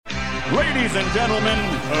Ladies and gentlemen,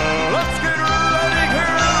 let's get ready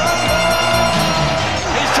here.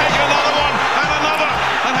 He's taken another one and another,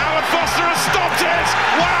 and Howard Foster has stopped it.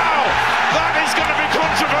 Wow, that is going to be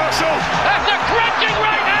controversial. That's a crunching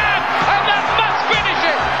right hand, and that must finish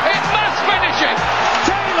it. It must finish it.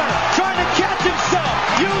 Taylor trying to catch himself,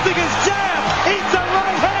 using his jab, eats a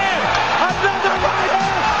right hand, another right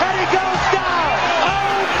hand, and he goes down.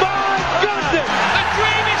 Oh my goodness! The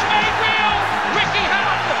dream is made real. Ricky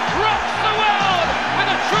Hatton rocks the world with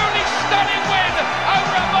a truly stunning win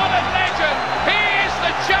over a modern legend. He is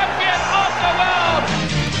the champion of the world.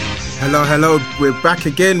 Hello, we're back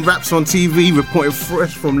again. Raps on TV, reporting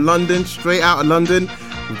fresh from London, straight out of London.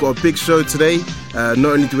 We've got a big show today. Not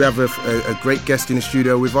only do we have a great guest in the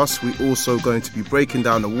studio with us, we're also going to be breaking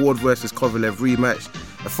down the Ward versus Kovalev rematch,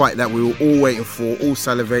 a fight that we were all waiting for, all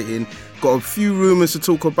salivating. Got a few rumours to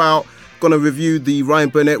talk about. Going to review the Ryan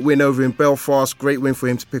Burnett win over in Belfast. Great win for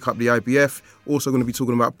him to pick up the IBF. Also going to be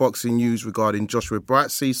talking about boxing news regarding Joshua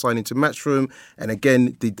Buatsi signing to Matchroom. And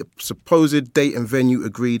again, the supposed date and venue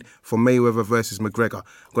agreed for Mayweather versus McGregor.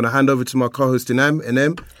 I'm going to hand over to my co-host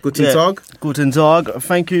Inam. Guten Tag. Guten Tag.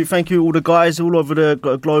 Thank you all the guys all over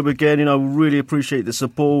the globe again. We really appreciate the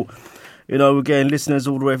support. Again, listeners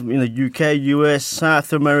all the way from the UK, US,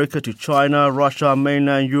 South America to China, Russia,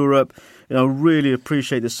 mainland Europe. Really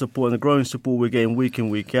appreciate the support and the growing support we're getting week in,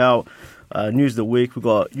 week out. News of the week, we've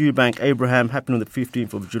got Eubank Abraham happening on the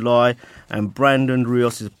 15th of July, and Brandon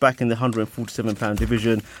Rios is back in the 147-pound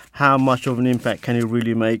division. How much of an impact can he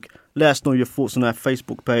really make? Let us know your thoughts on our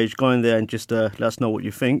Facebook page. Go in there and just let us know what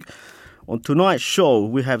you think. On tonight's show,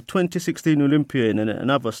 we have 2016 Olympian and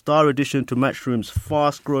another star addition to Matchroom's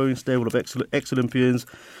fast-growing stable of ex-Olympians.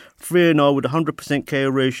 3-0 with a 100% KO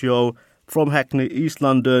ratio. From Hackney, East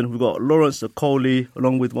London, we've got Lawrence Okolie,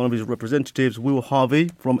 along with one of his representatives, Will Harvey,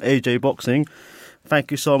 from AJ Boxing.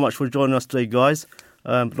 Thank you so much for joining us today, guys.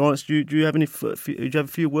 Lawrence, do you have a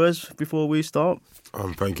few words before we start?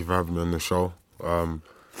 Thank you for having me on the show.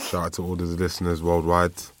 Shout out to all the listeners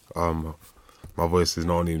worldwide. My voice is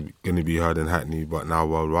not only going to be heard in Hackney, but now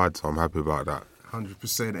worldwide, so I'm happy about that.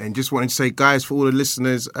 100%. And just wanted to say, guys, for all the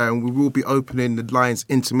listeners, we will be opening the lines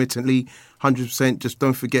intermittently. 100%. Just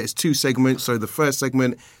don't forget, it's 2 segments. So the first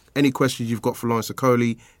segment, any questions you've got for Lawrence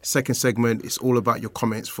Okolie. Second segment, it's all about your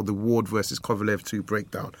comments for the Ward versus Kovalev 2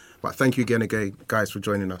 breakdown. But thank you again, guys, for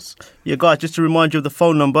joining us. Yeah, guys, just to remind you of the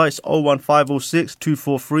phone number, it's 01506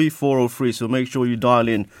 243 403. So make sure you dial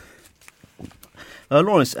in.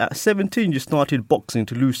 Lawrence, at 17, you started boxing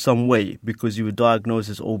to lose some weight because you were diagnosed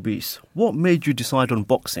as obese. What made you decide on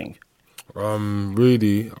boxing?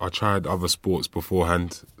 Really, I tried other sports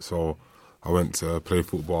beforehand. So I went to play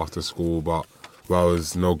football after school, but I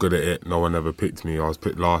was no good at it. No one ever picked me. I was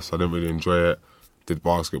picked last. I didn't really enjoy it. Did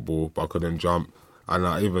basketball, but I couldn't jump. And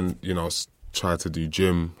I even, tried to do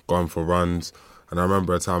gym, going for runs. And I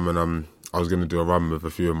remember a time when I was going to do a run with a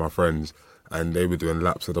few of my friends, and they were doing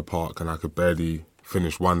laps at the park, and I could barely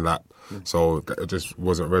finish one lap. So it just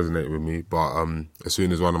wasn't resonating with me. But as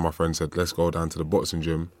soon as one of my friends said, let's go down to the boxing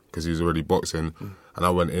gym, because he was already boxing, and I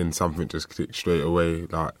went in, something just clicked straight away,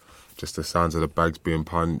 like just the sounds of the bags being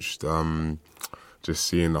punched, just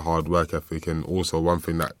seeing the hard work ethic. And also one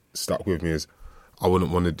thing that stuck with me is I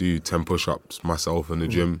wouldn't want to do 10 push-ups myself in the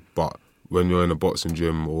gym, but when you're in a boxing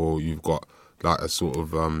gym or you've got like a sort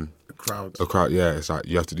of a crowd, yeah, it's like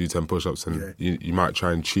you have to do 10 push-ups, and you might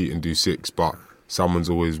try and cheat and do 6, but someone's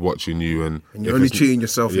always watching you, and you're only cheating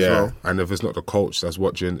yourself as well. And if it's not the coach that's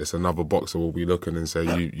watching, it's another boxer will be looking and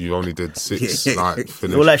say, you only did 6. It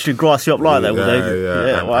will actually grass you up like that, will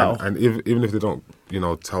they? Yeah, wow. And even if they don't,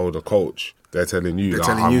 tell the coach, they're telling you,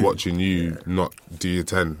 I'm watching you not do your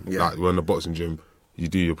 10. Yeah. Like, we're in the boxing gym, you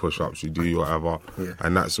do your push-ups, you do your whatever. Yeah.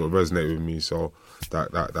 And that sort of resonated with me, so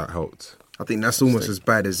that helped. I think that's almost as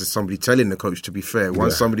bad as somebody telling the coach, to be fair.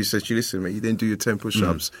 Once somebody says to you, listen, mate, you didn't do your 10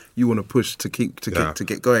 push-ups, you want to push to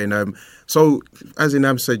get going. So, as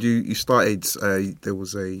Inam said, you started, there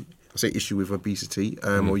was a issue with obesity,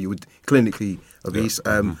 or you were clinically obese.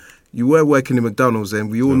 You were working in McDonald's, and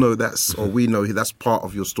we all know we know that's part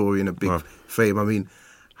of your story in a big fame. I mean,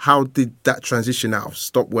 how did that transition out of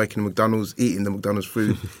stop working at McDonald's, eating the McDonald's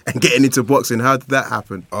food, and getting into boxing? How did that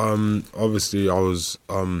happen? Obviously, I was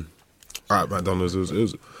at McDonald's.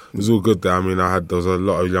 It was all good there. I mean, there was a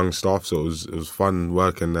lot of young staff, so it was fun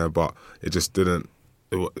working there. But it just didn't.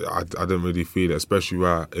 I didn't really feel it, especially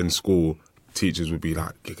where in school teachers would be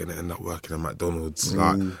like, "You're gonna end up working at McDonald's,"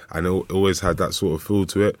 and it always had that sort of feel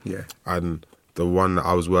to it. Yeah. And the one that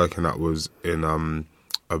I was working at was in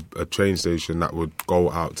a train station that would go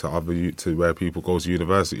out to where people go to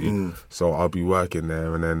university. So I'll be working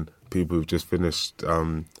there, and then people who've just finished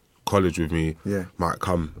college with me might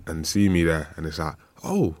come and see me there, and it's like,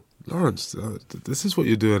 oh, Lawrence, this is what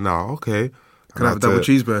you're doing now. Okay, can I have a double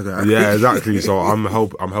cheeseburger? Yeah, exactly. So I'm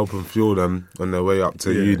helping fuel them on their way up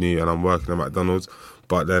to uni, and I'm working at McDonald's.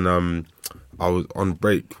 But then I was on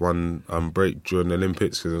break break during the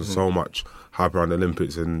Olympics because there was so much hype around the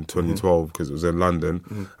Olympics in 2012 because it was in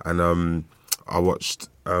London, and I watched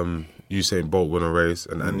Usain Bolt win a race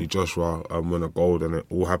and Anthony Joshua win a gold, and it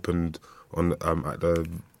all happened on at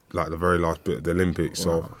the very last bit of the Olympics.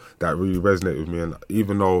 Wow. So that really resonated with me, and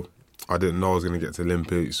even though I didn't know I was going to get to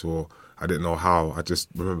Olympics or I didn't know how, I just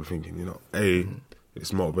remember thinking, A,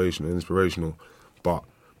 it's motivational, inspirational, but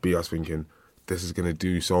B, I was thinking, this is going to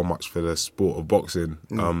do so much for the sport of boxing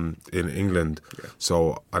in England. Yeah.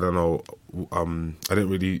 So I don't know, I didn't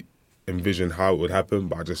really envision how it would happen,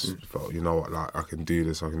 but I just felt, like I can do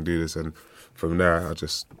this, and from there I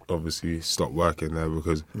just obviously stopped working there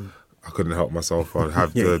because I couldn't help myself. I'd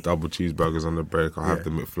have the double cheeseburgers on the break, I'd have the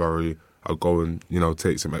McFlurry, I'd go and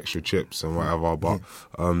take some extra chips and whatever, but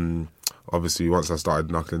obviously once I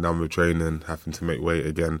started knuckling down with training, having to make weight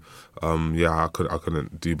again, I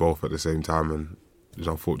couldn't do both at the same time, and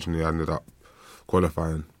unfortunately I ended up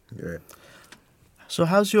qualifying. Yeah. So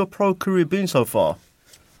how's your pro career been so far?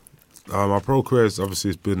 My pro career has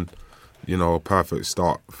obviously been, a perfect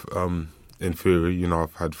start. In theory,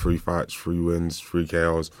 I've had 3 fights, 3 wins, 3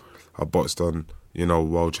 KOs. I boxed on,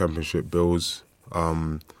 world championship bills,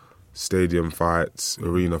 stadium fights,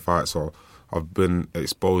 arena fights. So I've been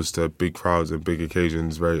exposed to big crowds and big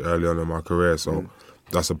occasions very early on in my career. So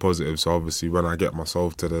that's a positive. So obviously when I get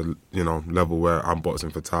myself to the, level where I'm boxing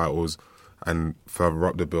for titles and further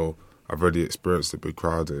up the bill, I've already experienced the big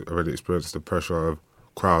crowd. I've already experienced the pressure of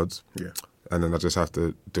crowds, and then I just have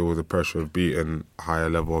to deal with the pressure of beating higher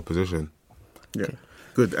level opposition. Yeah,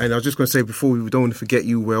 good. And I was just going to say before, we don't want to forget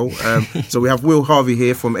you, Will. So we have Will Harvey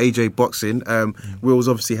here from AJ Boxing. Will's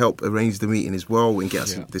obviously helped arrange the meeting as well and get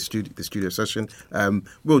us the studio session.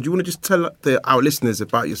 Will, do you want to just tell our listeners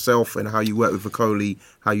about yourself and how you work with Okolie,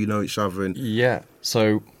 how you know each other? And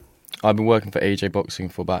so I've been working for AJ Boxing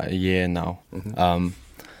for about a year now.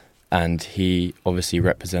 And he obviously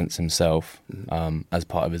represents himself as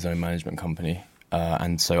part of his own management company.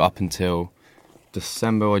 And so up until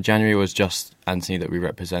December or January, it was just Anthony that we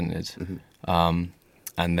represented. And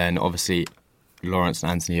then obviously Lawrence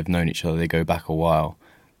and Anthony have known each other. They go back a while.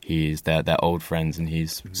 They're old friends, and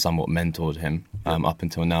he's somewhat mentored him up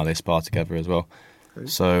until now. They spar together as well.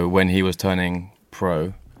 So when he was turning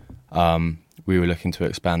pro, we were looking to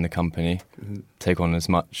expand the company, take on as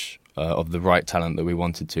much of the right talent that we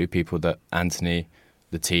wanted to, people that Anthony,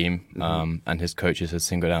 the team, and his coaches had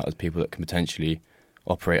singled out as people that can potentially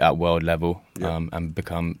operate at world level and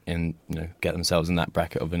become get themselves in that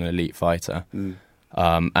bracket of an elite fighter.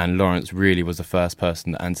 And Lawrence really was the first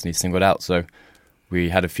person that Anthony singled out. So we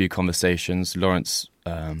had a few conversations. Lawrence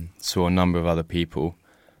saw a number of other people.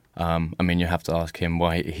 You have to ask him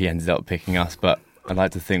why he ended up picking us, but I'd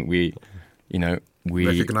like to think we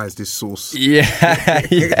recognised his source. Yeah,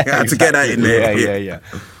 exactly. To get that in there. Yeah.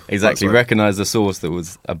 Exactly. Recognised the source that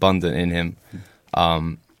was abundant in him.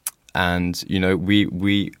 And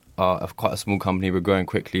we are quite a small company. We're growing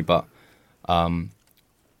quickly, but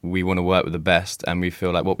we want to work with the best, and we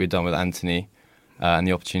feel like what we've done with Anthony and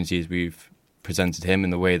the opportunities we've presented him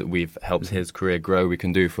and the way that we've helped his career grow, we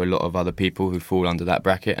can do for a lot of other people who fall under that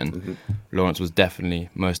bracket. And Lawrence was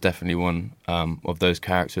most definitely one of those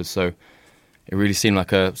characters. So it really seemed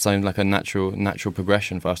like a natural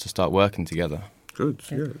progression for us to start working together. Good.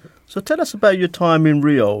 Yeah. So tell us about your time in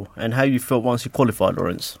Rio and how you felt once you qualified,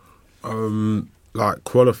 Lawrence.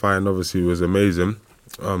 Qualifying obviously was amazing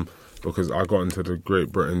because I got into the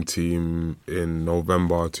Great Britain team in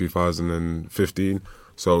November 2015.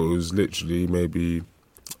 So it was literally maybe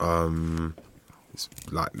under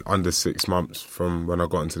 6 months from when I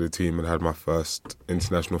got into the team and had my first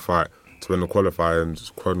international fight to when the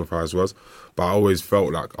qualifiers was. But I always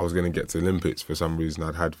felt like I was going to get to the Olympics for some reason.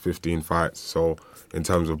 I'd had 15 fights. So in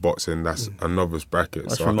terms of boxing, that's a novice bracket.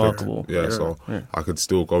 That's so remarkable. I could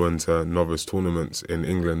still go into novice tournaments in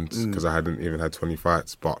England because I hadn't even had 20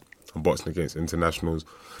 fights. But I'm boxing against internationals.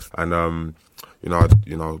 And,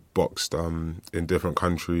 I boxed in different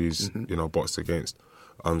countries, boxed against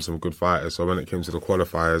some good fighters. So when it came to the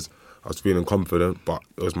qualifiers, I was feeling confident, but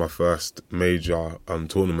it was my first major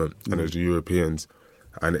tournament, and it was the Europeans.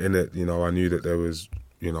 And in it, I knew that there was,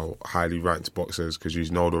 highly ranked boxers because you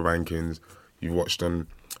know the rankings. You watched on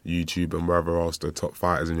YouTube and wherever else the top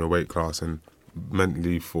fighters in your weight class, and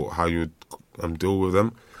mentally thought how you would deal with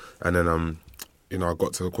them. And then, I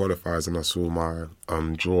got to the qualifiers and I saw my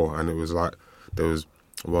draw, and it was like there was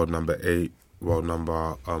world number 8, world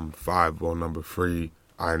number 5, world number 3,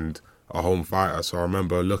 and a home fighter. So I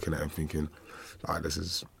remember looking at him thinking, like, this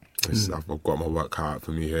is I've got my work cut out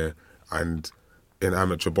for me here. And in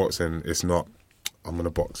amateur boxing, it's not, I'm going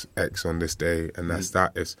to box X on this day and that's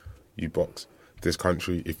that. It's you box this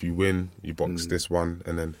country. If you win, you box this one,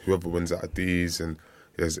 and then whoever wins out of these, and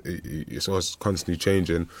it's always constantly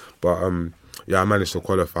changing. But I managed to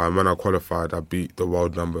qualify, and when I qualified, I beat the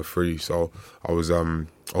world number 3. So I was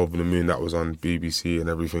over the moon. That was on BBC and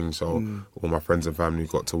everything. So all my friends and family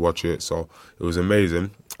got to watch it. So it was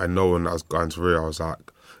amazing. And knowing that I was going to Rio, I was like,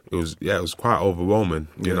 it was quite overwhelming,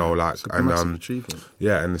 you know, like, and massive achievement.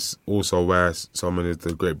 Yeah, and it's also where some of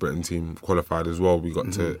the Great Britain team qualified as well. We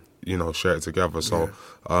got to, you know, share it together. So,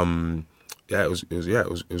 it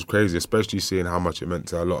was crazy, especially seeing how much it meant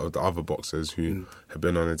to a lot of the other boxers who had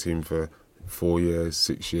been on the team for 4 years,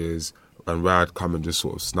 6 years, and where I'd come and just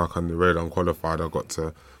sort of snuck under the radar and qualified, I got to,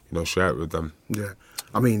 you know, share it with them. Yeah.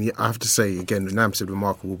 I mean, I have to say, again, Nam said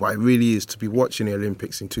remarkable, but it really is to be watching the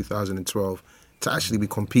Olympics in 2012, to actually be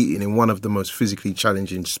competing in one of the most physically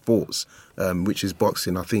challenging sports, which is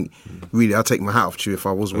boxing. I think, really, I'd take my hat off to you if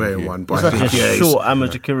I was wearing one. But it's like a short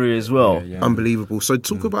amateur career as well. Yeah. Unbelievable. So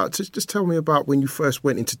talk about, just tell me about when you first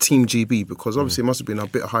went into Team GB, because obviously it must have been a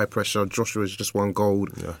bit of high pressure. Joshua's just won gold.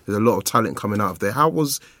 Yeah. There's a lot of talent coming out of there. How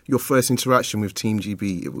was your first interaction with Team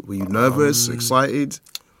GB? Were you nervous, excited?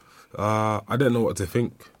 I didn't know what to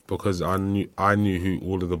think, because I knew who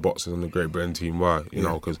all of the boxers on the Great Britain team were, you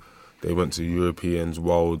know, because they went to Europeans,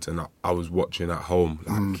 Worlds, and I was watching at home,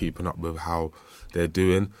 like keeping up with how they're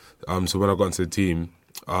doing. So when I got into the team,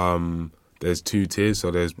 there's 2 tiers, so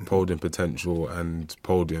there's podium potential and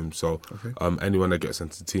podium. So anyone that gets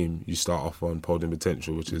into the team, you start off on podium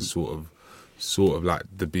potential, which is sort of like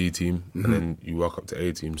the B team, and then you work up to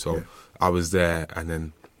A team. So I was there, and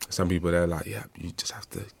then some people there like, yeah, you just have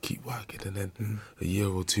to keep working, and then a year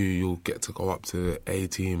or 2 you'll get to go up to A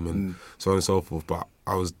team, and so on and so forth. But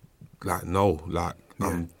I was like, no, like,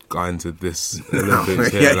 I'm going to this Olympics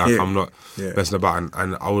here, I'm not messing about,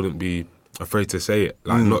 and I wouldn't be afraid to say it,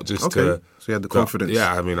 like, not just to... So you had the confidence.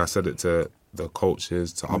 Yeah, I mean, I said it to the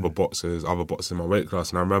coaches, to other boxers in my weight class,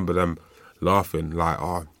 and I remember them laughing, like,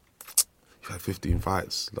 oh, you've had 15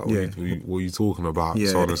 fights, like, what are you talking about,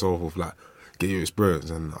 so on and so forth, like, get your experience,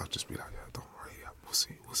 and I'd just be like, yeah, don't worry, we'll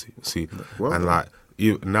see. Well, and like,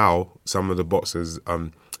 now, some of the boxers,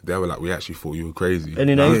 they were like, we actually thought you were crazy.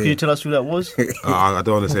 Any names? Can you tell us who that was? I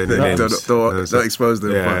don't want to say any names. Don't expose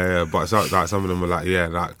them. Yeah. But some of them were like, we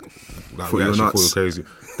actually thought you were crazy.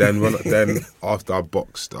 Then after I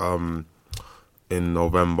boxed in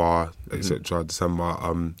November, etc., December,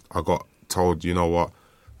 I got told, you know what?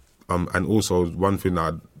 And also one thing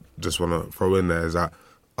that I just want to throw in there is that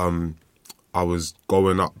I was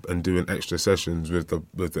going up and doing extra sessions with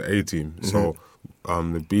the A team. So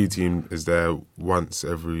the B team is there once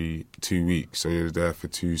every 2 weeks, so you're there for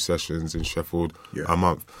 2 sessions in Sheffield a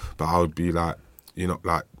month. But I would be like, you know,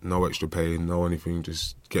 like, no extra pay, no anything,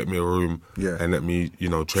 just get me a room and let me, you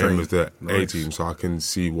know, train with the A team so I can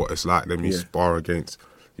see what it's like. Let me spar against,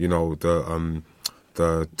 you know,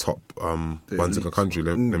 the top ones in the country.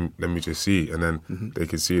 Let me just see, and then they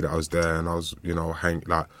could see that I was there, and I was, you know,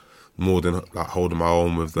 more than like holding my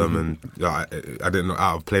own with them, and I didn't know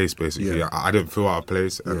out of place, basically. I didn't feel out of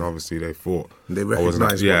place, and obviously they thought they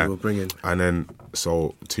recognised what you were bringing. And then,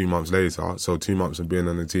 so 2 months later, 2 months of being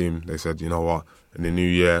on the team, they said, you know what, in the new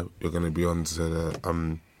year you're going to be on to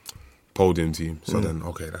the podium team. So then,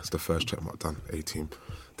 okay, that's the first check mark done, A team.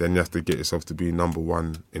 Then you have to get yourself to be number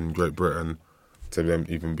 1 in Great Britain to then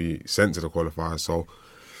even be sent to the qualifiers. So,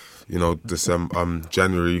 you know,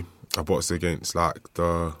 January, I boxed against like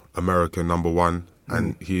the American number 1,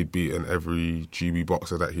 and he'd beaten every GB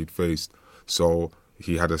boxer that he'd faced. So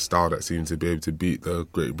he had a style that seemed to be able to beat the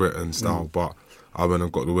Great Britain style. But I went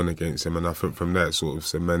and got the win against him, and I think from there it sort of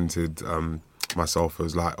cemented myself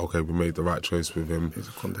as like, okay, we made the right choice with him.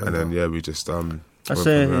 And then we just that's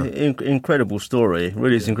an incredible story.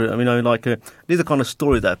 Really, is incredible. I mean, like, these are the kind of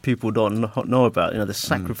story that people don't know about. You know, the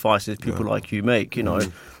sacrifices people like you make. You know.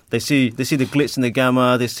 They see the glitz and the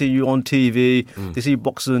gamma. They see you on TV. They see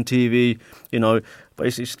boxers on TV. You know, but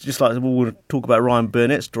it's just like we'll talk about Ryan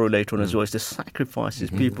Burnett's story later on as well. It's the sacrifices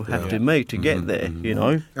people have to make to get there. You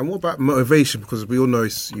know. And what about motivation? Because we all know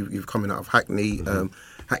you're coming out of Hackney.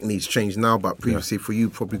 Hackney's changed now, but previously for you,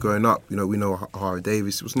 probably growing up, you know, we know Harry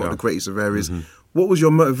Davis was not the greatest of areas. What was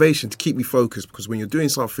your motivation to keep you focused? Because when you're doing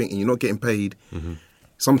something and you're not getting paid,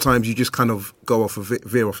 sometimes you just kind of go off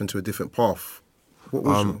veer off into a different path. What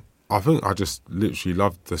was I think I just literally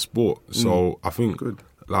loved the sport. So I think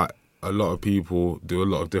like a lot of people do a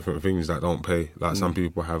lot of different things that don't pay. Like some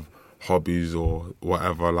people have hobbies or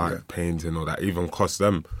whatever, like painting or that even cost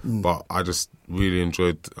them. But I just really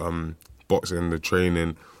enjoyed boxing, the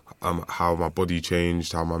training, how my body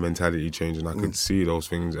changed, how my mentality changed, and I could see those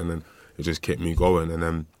things, and then it just kept me going. And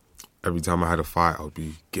then every time I had a fight, I would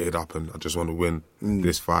be geared up and I just want to win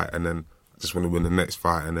this fight, and then I just want to win the next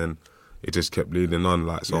fight, and then it just kept leading on.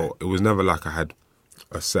 Like, so it was never like I had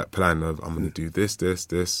a set plan of I'm going to do this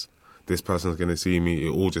person's going to see me. It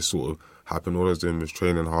all just sort of happened. All I was doing was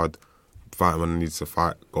training hard, fighting when I needed to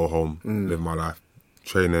fight, go home, live my life,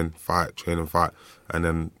 training, fight, and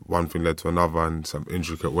then one thing led to another in some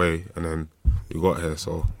intricate way, and then we got here.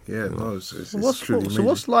 So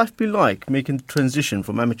what's life been like making the transition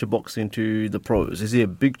from amateur boxing to the pros? Is it a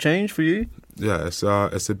big change for you? Yeah, it's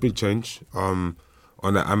a big change.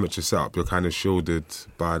 On the amateur setup, you're kind of shielded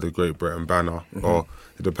by the Great Britain banner, or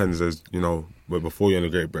it depends. As you know, but before you're in the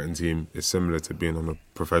Great Britain team, it's similar to being on a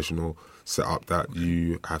professional setup that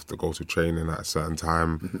you have to go to training at a certain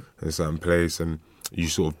time in a certain place, and you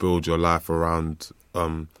sort of build your life around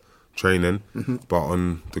training. But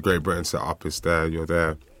on the Great Britain setup, it's there. You're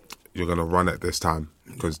there. You're gonna run at this time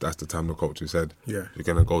because that's the time the coach has said. Yeah. You're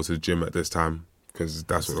gonna go to the gym at this time because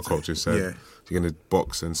that's what the coach has said. Yeah. You're going to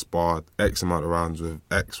box and spar X amount of rounds with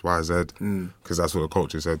X, Y, Z, because that's what the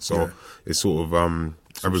coach has said. So it's sort of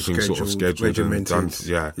everything's sort of scheduled and done.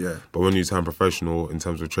 Yeah. But when you turn professional in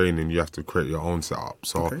terms of training, you have to create your own setup.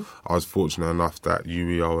 So I was fortunate enough that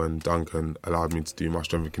UEO and Duncan allowed me to do my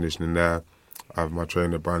strength and conditioning there. I have my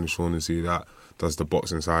trainer, Brian Shaughnessy, that does the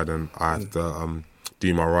boxing side, and I have to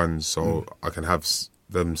do my runs. So I can have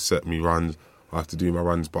them set me runs. I have to do my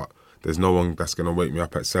runs, but there's no one that's going to wake me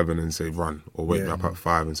up at 7 and say run, or wake me up at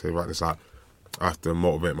 5 and say run. It's like I have to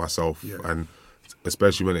motivate myself, and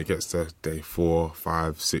especially when it gets to day 4,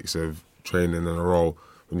 5, 6 of training in a row,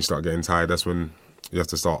 when you start getting tired, that's when you have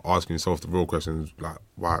to start asking yourself the real questions, like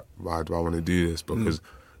why do I want to do this? Because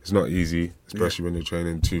it's not easy, especially when you're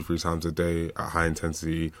training 2-3 times a day at high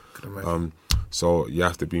intensity. So you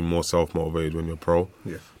have to be more self-motivated when you're pro.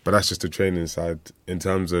 Yeah. But that's just the training side. In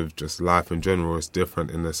terms of just life in general, it's different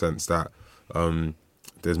in the sense that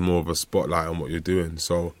there's more of a spotlight on what you're doing.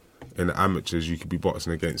 So in the amateurs, you could be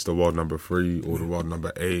boxing against the world number 3 or the world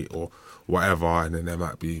number 8 or whatever, and then there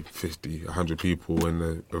might be 50, 100 people in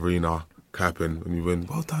the arena clapping when you win,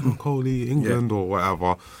 well done, Okolie, England, or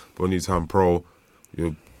whatever. But when you turn pro,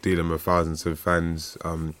 you're dealing with thousands of fans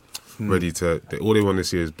ready to... all they want to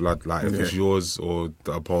see is blood. Like, if it's yours or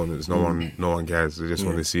the opponent's, no one cares. They just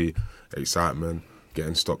want to see excitement,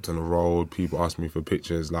 getting stopped on the road, people ask me for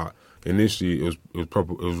pictures. Like, initially, it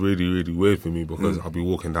was really, really weird for me because I'll be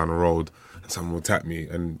walking down the road and someone will tap me,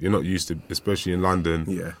 and you're not used to, especially in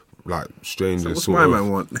London, like strangers. So what's my man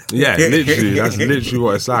want? Yeah, literally, that's literally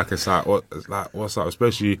what it's like. It's like, what's up?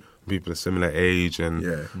 Especially people of similar age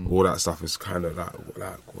and all that stuff. It's kind of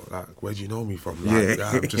like, where do you know me from? Like,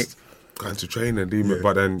 I'm just going to train and do it.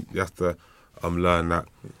 But then you have to learn that,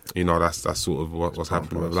 that's sort of what's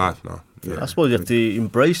happening with life now. I suppose you have to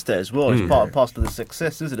embrace that as well. It's part of the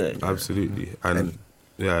success, isn't it? Absolutely. And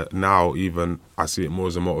now even I see it more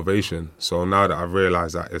as a motivation. So now that I've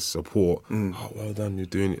realised that it's support, oh, well done, you're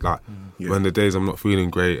doing it. Like, when the days I'm not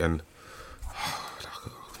feeling great and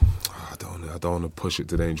I don't want to push it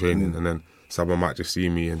today in training, and then someone might just see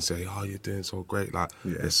me and say, oh, you're doing so great, like,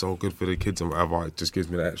 it's so good for the kids and whatever. It just gives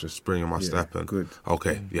me that extra spring in my step. And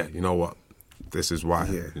okay, you know what? This is why.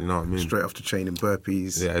 You know what I mean? Straight after training,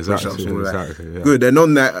 burpees, exactly. Yeah. Good. And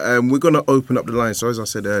on that, we're going to open up the line. So as I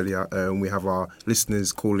said earlier, we have our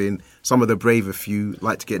listeners call in. Some of the braver few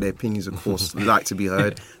like to get their opinions, of course, like to be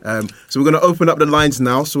heard. So we're going to open up the lines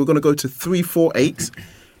now. So we're going to go to 348.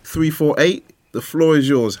 348. The floor is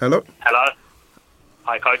yours. Hello.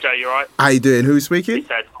 Hi, Coach. Are you all right? How you doing? Who's speaking?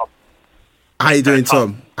 How you doing,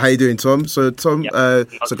 Tom? How you doing, Tom? So, Tom,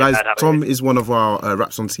 so guys, Tom is one of our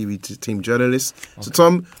Raps on TV team journalists. Okay. So,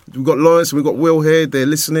 Tom, we've got Lawrence and we've got Will here. They're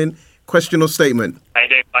listening. Question or statement? How you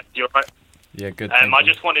doing, guys? You all right? Yeah, good. I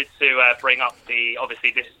just wanted to bring up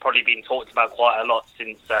obviously this has probably been talked about quite a lot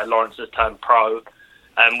since Lawrence has turned pro.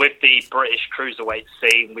 With the British cruiserweight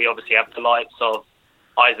scene, we obviously have the likes of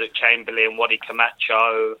Isaac Chamberlain, Waddy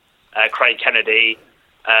Camacho, Craig Kennedy.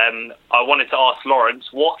 I wanted to ask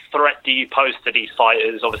Lawrence, what threat do you pose to these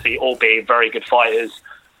fighters, obviously all being very good fighters,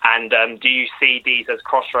 and do you see these as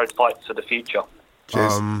crossroads fights for the future?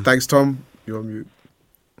 Cheers. Thanks, Tom. You're on mute.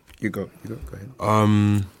 You go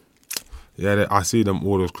ahead. I see them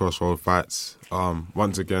all as crossroad fights.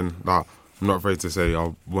 Once again, like, I'm not afraid to say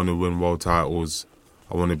I want to win world titles.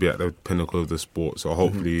 I want to be at the pinnacle of the sport. So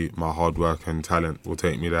hopefully my hard work and talent will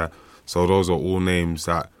take me there. So those are all names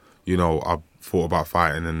that, I've thought about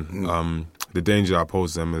fighting and the danger I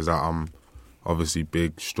pose to them is that I'm obviously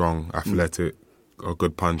big, strong, athletic, a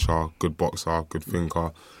good puncher, good boxer, good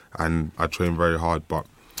thinker, and I train very hard. But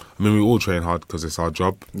I mean, we all train hard because it's our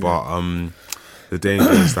job. Yeah. But the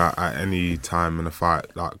danger is that at any time in a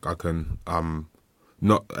fight, like I can,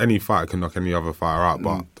 not any fighter can knock any other fighter out.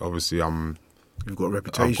 But obviously, you've got a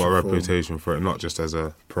reputation. I've got a reputation for it, not just as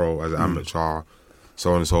a pro, as an amateur,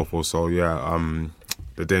 so on and so forth. So yeah,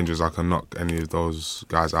 the danger is I can knock any of those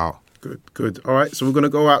guys out. Good. All right, so we're going to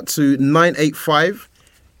go out to 985.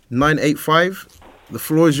 985, the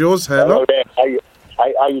floor is yours. Hello. Hello there.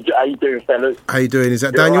 How you doing, fellas? How you doing? Is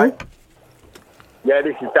that Daniel? Right? Yeah,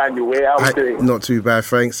 this is Daniel here. How are you doing? Not too bad,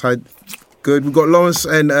 thanks. Good. We've got Lawrence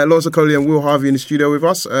Okolie and Will Harvey in the studio with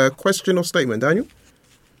us. Question or statement, Daniel?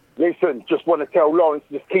 Listen, just want to tell Lawrence,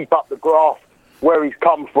 just keep up the graft, where he's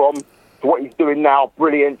come from to what he's doing now.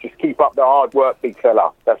 Brilliant. Just keep up the hard work, big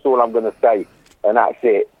fella. That's all I'm going to say. And that's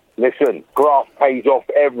it. Listen, graft pays off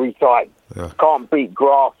every time. Yeah. Can't beat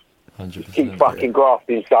graft. 100%. Keep fucking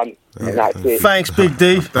grafting, son. Yeah. And that's it. Thanks, Big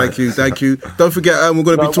D. Thank you. Don't forget, we're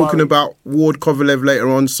going to be talking about Ward Kovalev later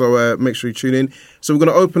on, so make sure you tune in. So we're going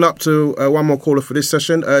to open up to one more caller for this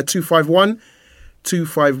session. 251.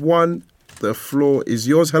 The floor is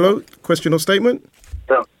yours. Hello. Question or statement?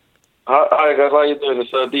 Yeah. Hi guys, how you doing?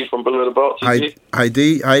 It's D from Below the Belt. Hi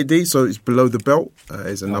D. So it's Below the Belt.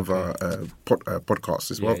 Is another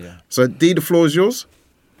podcast as well. Yeah. So D, the floor is yours.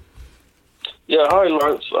 Yeah, hi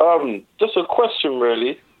Lawrence. Just a question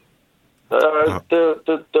really.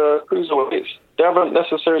 The cruiserweights, they haven't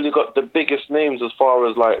necessarily got the biggest names as far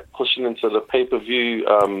as like pushing into the pay-per-view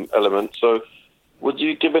element. So would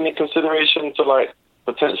you give any consideration to like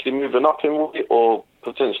potentially moving up in weight or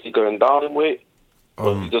potentially going down in weight?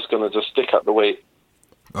 Or are you just going to just stick at the weight?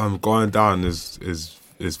 Going down is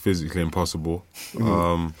physically impossible.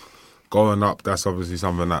 Going up, that's obviously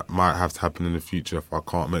something that might have to happen in the future if I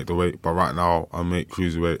can't make the weight. But right now, I make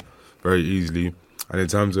cruiserweight very easily. And in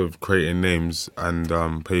terms of creating names and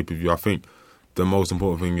pay-per-view, I think the most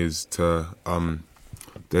important thing is to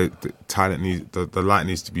the talent the light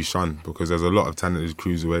needs to be shunned, because there's a lot of talented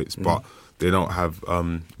cruiserweights, but they don't have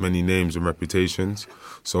many names and reputations.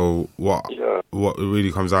 So what it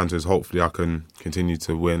really comes down to is hopefully I can continue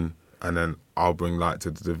to win, and then I'll bring light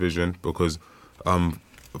to the division, because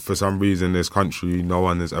for some reason in this country no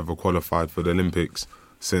one has ever qualified for the Olympics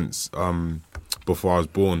since before I was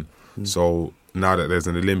born. So now that there's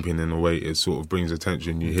an Olympian in the weight, it sort of brings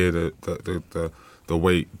attention. You hear the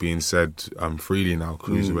weight being said freely now,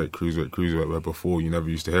 cruiserweight, where before you never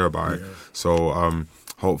used to hear about it. So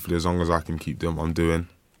hopefully, as long as I can keep doing what I'm doing,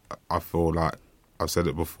 I feel like, I've said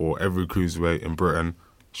it before, every cruiserweight in Britain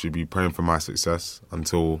should be praying for my success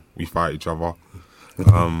until we fight each other.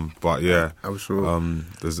 But yeah, I'm sure.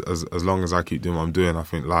 As long as I keep doing what I'm doing, I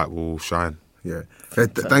think light will shine. Yeah.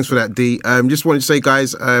 Thanks for that, D. Just wanted to say,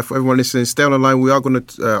 guys, for everyone listening, stay on the line. We are going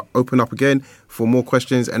to open up again for more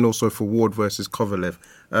questions, and also for Ward versus Kovalev.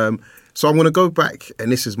 So I'm going to go back,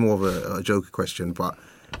 and this is more of a joke question, but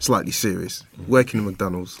slightly serious. Working in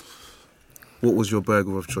McDonald's, what was your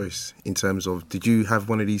burger of choice in terms of, did you have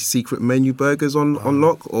one of these secret menu burgers on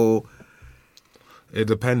lock, or? It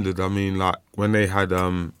depended. I mean, like when they had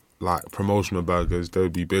like promotional burgers, they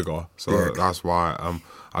would be bigger. So that's why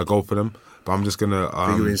I go for them. But I'm just gonna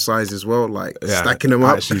bigger in size as well, like stacking them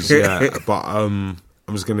up. Actually, but I'm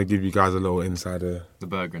just gonna give you guys a little insider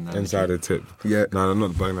tip. Yeah. No,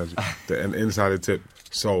 not the burger analogy. An insider tip.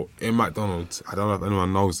 So in McDonald's, I don't know if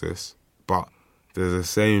anyone knows this, but there's the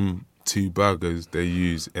same two burgers they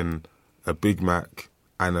use in a Big Mac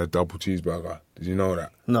and a double cheeseburger. Did you know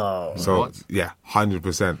that? No. So,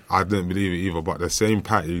 100%. I didn't believe it either, but the same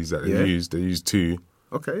patties that they use two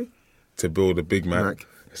to build a Big Mac.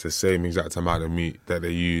 It's the same exact amount of meat that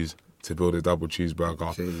they use to build a double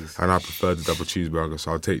cheeseburger. Jeez. And I prefer the double cheeseburger,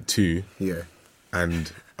 so I'll take two. Yeah.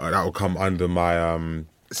 And that will come under my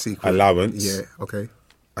secret allowance. Yeah, okay.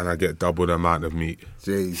 And I get double the amount of meat.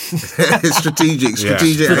 Jeez. Strategic.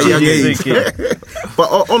 But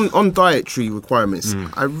on dietary requirements,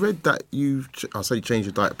 I read that I'll say change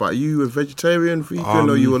your diet, but are you a vegetarian, vegan,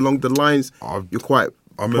 or you along the lines, you're quite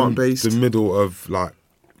plant-based? I'm in the middle of like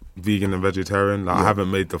vegan and vegetarian. Like I haven't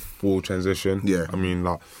made the full transition. Yeah. I mean,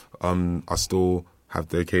 like I still have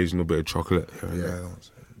the occasional bit of chocolate.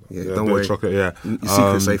 Yeah, don't worry. Chocolate, yeah. Your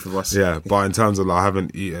secret's safe with us. Yeah, but in terms of like, I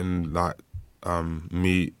haven't eaten like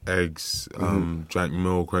meat, eggs, drank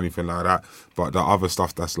milk or anything like that. But the other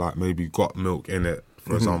stuff that's like maybe got milk in it,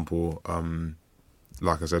 for example,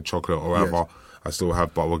 like I said, chocolate or whatever, I still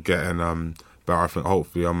have. But we're getting better. I think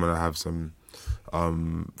hopefully I'm gonna have some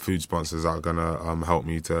food sponsors that are gonna help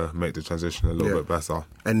me to make the transition a little bit better.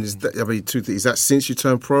 And is that since you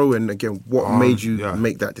turned pro? And again, what made you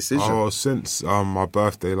make that decision? Oh, since my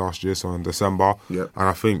birthday last year, so in December. Yeah. And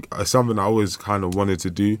I think it's something I always kind of wanted to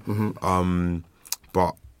do.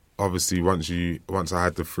 But obviously, once I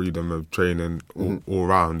had the freedom of training all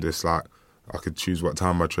round, it's like I could choose what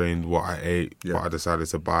time I trained, what I ate, what I decided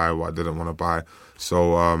to buy, what I didn't want to buy.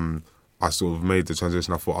 So I sort of made the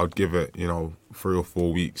transition. I thought I'd give it, 3 or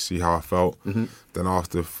 4 weeks, see how I felt. Then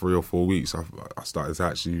after 3 or 4 weeks, I started to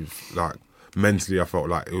actually, like, mentally I felt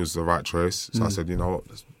like it was the right choice. So I said, you know what,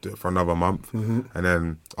 let's do it for another month. And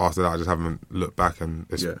then after that, I just haven't looked back, and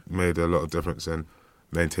it's made a lot of difference in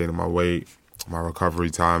maintaining my weight, my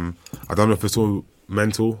recovery time. I don't know if it's all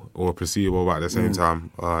mental or placebo, but at the same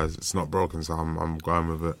time, it's not broken, so I'm going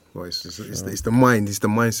with it. Well, it's the mind, it's the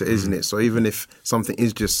mindset, isn't it? So even if something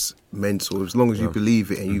is just mental, as long as you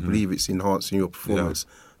believe it and you believe it's enhancing your performance,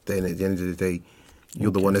 then at the end of the day,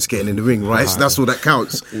 you're the one that's getting in the ring, right? So that's all that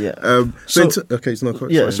counts.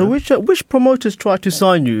 So which promoters tried to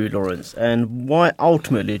sign you, Lawrence, and why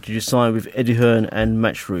ultimately did you sign with Eddie Hearn and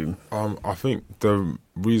Matchroom? I think the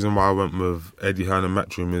reason why I went with Eddie Hearn and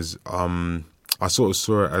Matchroom is I sort of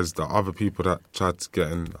saw it as the other people that tried to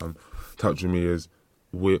get in touch with me is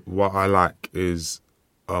what I like is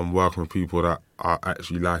working with people that I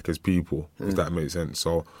actually like as people, if that makes sense.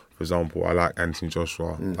 So, for example, I like Anthony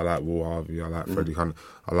Joshua, I like Will Harvey, I like Freddie Hunt,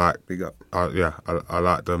 I like big up. I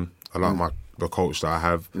like them. I like the coach that I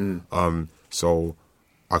have. So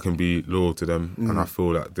I can be loyal to them, and I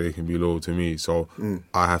feel that they can be loyal to me. So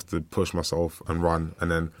I have to push myself and run, and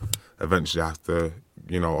then eventually I have to,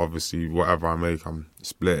 obviously whatever I make, I'm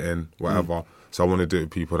splitting, whatever. So I want to do it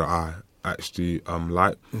with people that I actually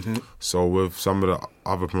like. So with some of the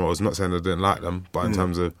other promoters, not saying I didn't like them, but in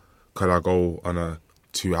terms of could I go on a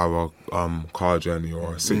 2-hour car journey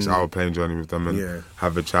or a 6-hour plane journey with them and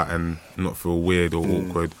have a chat and not feel weird or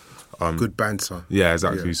awkward. Good banter. Yeah,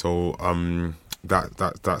 exactly. Yeah. So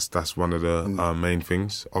that's one of the main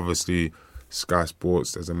things. Obviously, Sky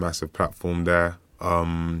Sports, there's a massive platform there.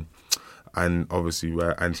 And obviously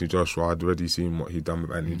where Anthony Joshua, I'd already seen what he'd done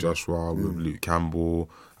with Anthony Joshua, with Luke Campbell,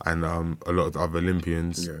 and a lot of the other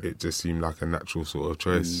Olympians. It just seemed like a natural sort of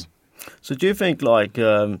choice. So do you think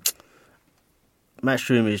Matchroom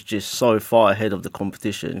is just so far ahead of the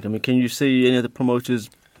competition? I mean, can you see any of the promoters,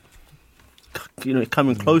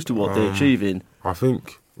 coming close to what they're achieving? I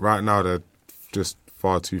think right now they're just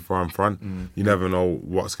far too far in front. You never know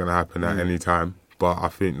what's going to happen at any time. But I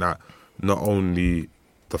think that not only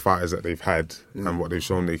the fighters that they've had and what they've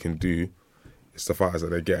shown they can do, it's the fighters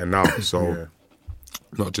that they're getting now. So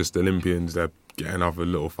not just the Olympians, they're getting other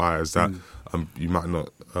little fighters that you might not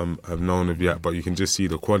have known of yet, but you can just see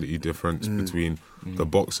the quality difference between the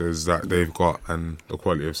boxers that they've got and the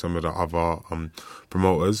quality of some of the other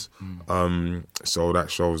promoters. So that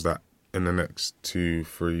shows that in the next 2,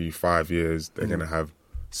 3, 5 years, they're going to have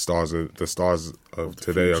the stars of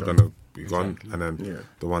today are going to be gone, and then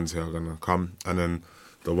the ones here are going to come, and then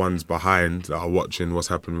the ones behind that are watching what's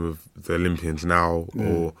happening with the Olympians now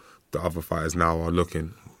or the other fighters now are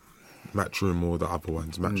looking Matchroom or the other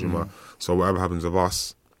ones. So whatever happens with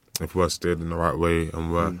us, if we're steered in the right way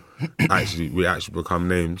and we actually become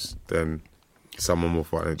names, then someone will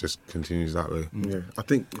fight and it just continues that way. I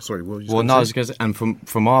think. Sorry, what were you Well, no, I was going to say, and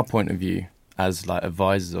from our point of view as like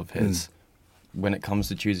advisors of his, when it comes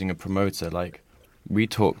to choosing a promoter, like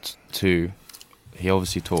he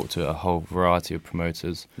obviously talked to a whole variety of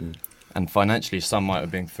promoters, and financially some might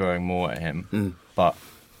have been throwing more at him, but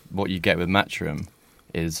what you get with Matchroom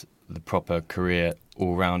is the proper career,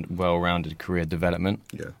 well-rounded career development.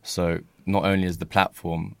 So not only is the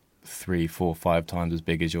platform 3, 4, 5 times as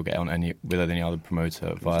big as you'll get on with any other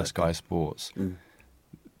promoter via Sky Sports,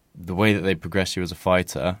 the way that they progress you as a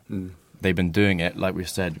fighter, they've been doing it, like we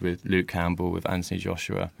said, with Luke Campbell, with Anthony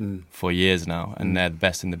Joshua, for years now, and they're the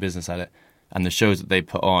best in the business at it. And the shows that they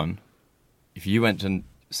put on, if you went to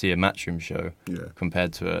see a Matchroom show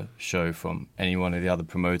compared to a show from any one of the other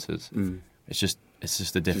promoters, it's just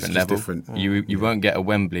a different level. You won't get a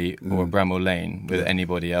Wembley or a Bramall Lane with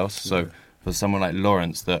anybody else. So for someone like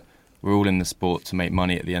Lawrence, that we're all in the sport to make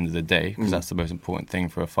money at the end of the day, because that's the most important thing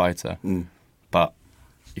for a fighter. But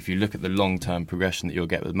if you look at the long-term progression that you'll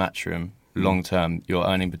get with Matchroom, long-term, your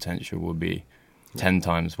earning potential will be 10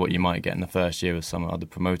 times what you might get in the first year with some other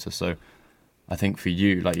promoter. So I think for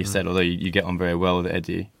you, like you said, although you get on very well with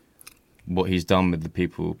Eddie, what he's done with the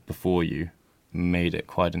people before you made it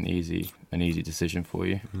quite an easy decision for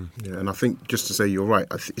you. And I think, just to say, you're right,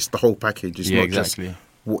 it's the whole package. It's not just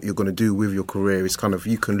what you're going to do with your career. It's kind of,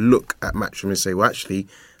 you can look at Matchroom and say, well, actually,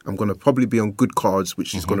 I'm going to probably be on good cards,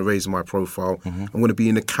 which is going to raise my profile. I'm going to be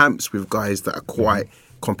in the camps with guys that are quite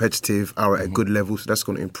competitive, are at a good level, so that's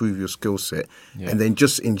going to improve your skill set. And then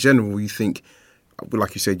just in general, you think,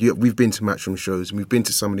 like you said, we've been to Matchroom shows and we've been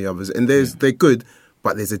to some of the others, and they're good,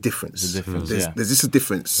 but there's a difference. There's just a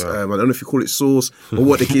difference. I don't know if you call it sauce or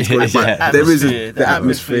what the kids call it, but there is the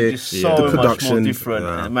atmosphere, is so the production, much more different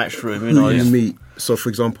at Matchroom. who you meet. So, for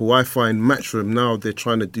example, I find Matchroom now, they're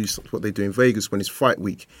trying to do what they do in Vegas when it's fight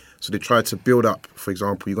week. So they try to build up, for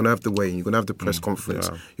example, you're going to have the weigh-in, you're going to have the press conference,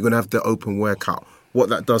 you're going to have the open workout. What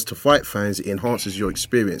that does to fight fans, it enhances your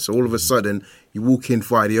experience. So all of a sudden, you walk in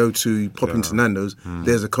via the O2, you pop into Nando's,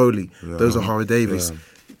 there's Okolie, those are Hara Davis.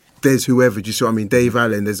 There's whoever, do you see what I mean? Dave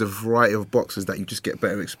Allen, there's a variety of boxers that you just get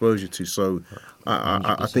better exposure to. So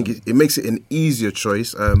I think it makes it an easier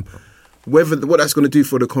choice. What that's going to do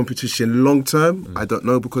for the competition long term, I don't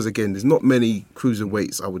know, because again, there's not many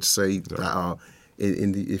cruiserweights, I would say, that are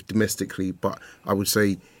if domestically. But I would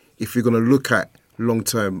say if you're going to look at long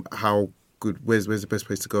term, how good, where's the best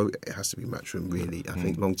place to go? It has to be Matchroom, really. I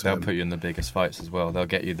think long term. They'll put you in the biggest fights as well. They'll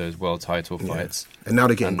get you those world title fights. And now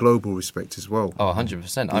they're getting global respect as well. Oh,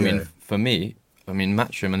 100%. I mean, for me,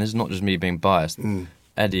 Matchroom, and this is not just me being biased,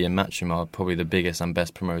 Eddie and Matchroom are probably the biggest and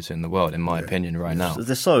best promoter in the world, in my opinion, right now.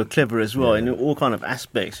 They're so clever as well in all kind of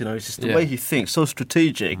aspects. It's just the way he thinks, so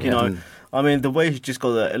strategic. I mean, the way he's just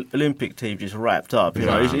got the Olympic team just wrapped up.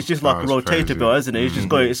 It's just like a rotator belt, isn't it? He's just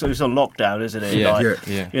got it's on lockdown, isn't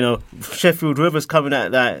it? Sheffield, whoever's coming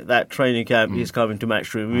out that training camp, he's coming to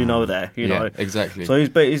Matchroom. We know that. Exactly. So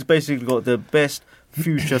he's basically got the best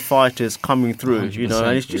future fighters coming through, and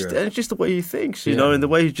it's just the way he thinks, and the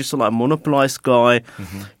way he's just like monopolised guy,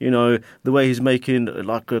 the way he's making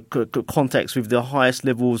like contacts with the highest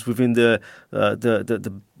levels within the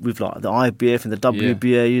with like the IBF and the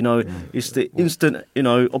WBA, it's the instant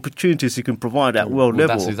opportunities he can provide at world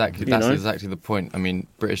level. That's exactly the point. I mean,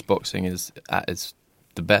 British boxing is at its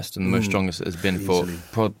the best and the most strongest it has been for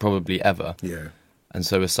probably ever. And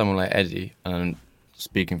so with someone like Eddie, and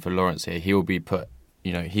speaking for Lawrence here, he will be put.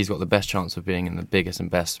 He's got the best chance of being in the biggest and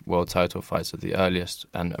best world title fights at the earliest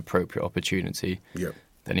and appropriate opportunity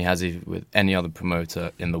than he has with any other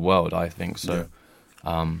promoter in the world, I think. So,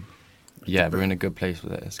 we're in a good place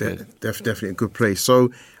with it. It's good. Definitely a good place. So,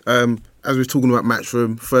 as we're talking about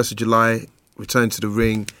Matchroom, 1st of July, return to the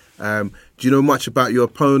ring. Do you know much about your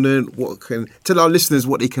opponent? Tell our listeners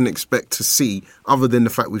what they can expect to see, other than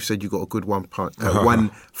the fact we've said you got a good one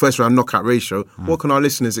first round knockout ratio. What can our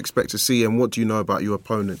listeners expect to see, and what do you know about your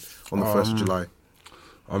opponent on the 1st of July?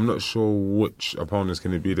 I'm not sure which opponent's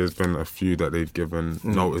going to be. There's been a few that they've given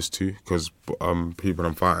notice to, because people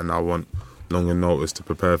I'm fighting now want longer notice to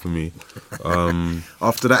prepare for me.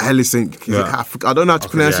 After that Hellisink, I don't know how to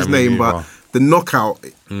pronounce his name, but the knockout,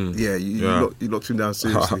 you locked him down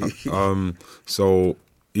seriously. So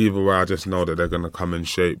either way, I just know that they're going to come in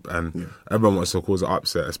shape, and everyone wants to cause an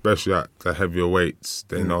upset, especially at the heavier weights.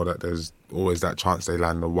 They know that there's always that chance they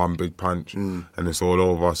land the one big punch and it's all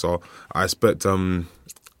over. So I expect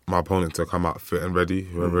my opponent to come out fit and ready,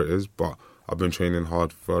 whoever it is. But I've been training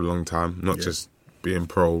hard for a long time, not just being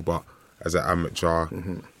pro, but as an amateur,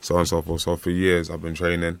 so on and so forth. So for years I've been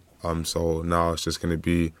training. So now it's just going to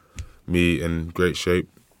be me in great shape,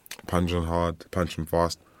 punching hard, punching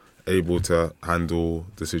fast, able to handle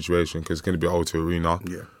the situation, because it's going to be O2 Arena.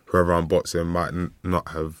 Whoever I'm boxing might not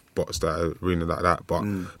have boxed at an arena like that. But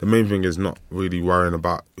the main thing is not really worrying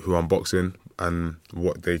about who I'm boxing and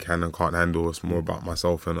what they can and can't handle. It's more about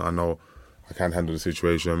myself, and I know I can handle the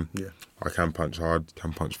situation. I can punch hard,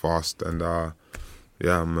 can punch fast, and I'm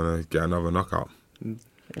going to get another knockout.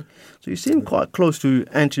 So you seem quite close to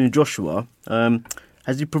Anthony Joshua.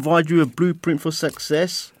 Has he provided you a blueprint for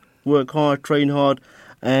success? Work hard, train hard,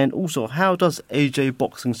 and also, how does AJ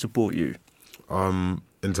Boxing support you?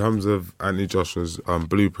 In terms of Anthony Joshua's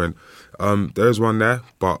blueprint, there is one there,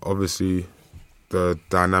 but obviously the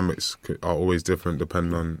dynamics are always different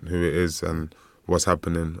depending on who it is and what's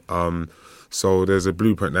happening. So there's a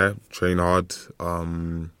blueprint there: train hard,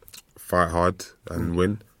 fight hard, and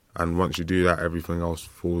win. And once you do that, everything else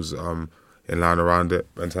falls in line around it.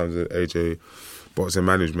 In terms of AJ Boxing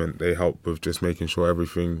management, they help with just making sure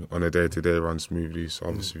everything on a day-to-day runs smoothly. So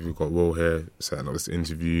obviously we've got Will here setting up this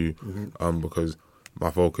interview, because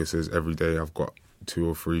my focus is every day I've got 2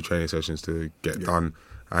 or 3 training sessions to get done,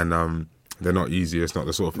 and they're not easy. It's not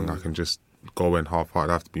the sort of thing I can just go in half-hearted.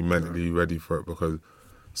 I have to be mentally ready for it, because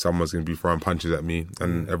someone's going to be throwing punches at me,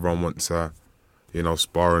 and everyone wants a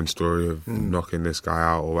sparring story of knocking this guy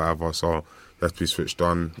out or whatever. So you have to be switched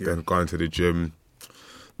on. Then going to the gym,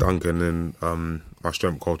 Duncan and my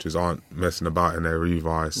strength coaches aren't messing about in there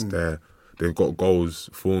either. They're they've got goals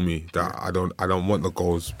for me that I don't want the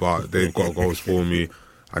goals, but they've got goals for me.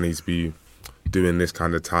 I need to be doing this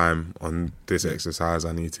kind of time on this exercise.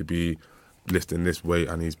 I need to be lifting this weight.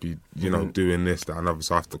 I need to be, doing this, that, and other.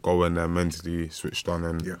 So I have to go in there mentally switched on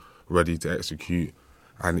and ready to execute.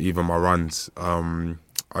 And even my runs, I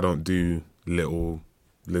don't do little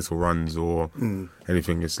runs or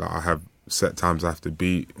anything. It's like I have set times I have to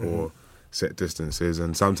beat or set distances,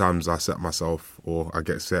 and sometimes I set myself or I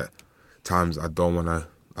get set times I do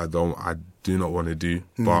not want to do,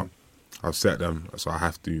 but I've set them, so I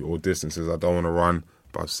have to, or distances I don't want to run,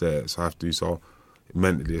 but I've set it, so I have to. So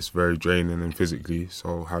mentally it's very draining, and physically,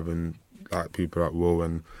 so having like people like Will,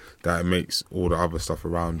 and that makes all the other stuff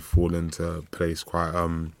around fall into place quite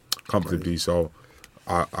comfortably. So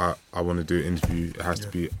I want to do an interview, it has to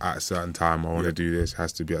be at a certain time. I want to do this, it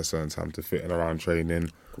has to be at a certain time to fit in around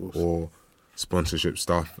training or sponsorship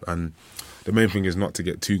stuff. And the main thing is not to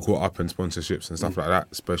get too caught up in sponsorships and stuff like that,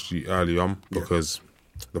 especially early on, because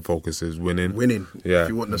the focus is winning. Yeah. If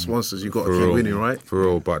you want the sponsors, you've got to keep winning, right? For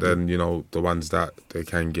real. But then, the ones that they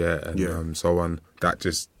can get and so on, that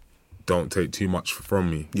just don't take too much from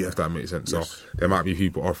me, if that makes sense. So there might be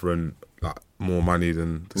people offering like more money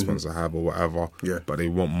than the sponsor have or whatever, but they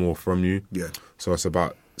want more from you. So it's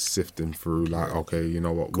about sifting through, like, okay, you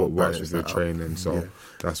know what works with your training. So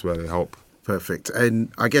that's where they help. Perfect.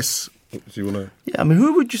 And I guess, do you want to? Yeah, I mean,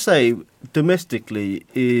 who would you say domestically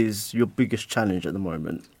is your biggest challenge at the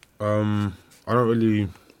moment? I don't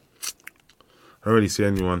really see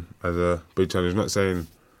anyone as a big challenge. Not saying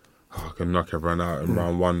I can knock everyone out in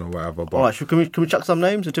round one or whatever. But all right, can we chuck some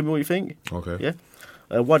names and tell me what you think? Okay. Yeah.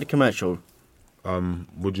 Wadi Camacho.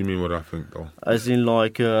 What do you mean? What I think, though? As in,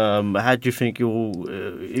 like, how do you think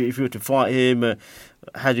if you were to fight him,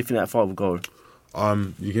 how do you think that fight would go?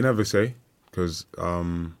 You can never say, because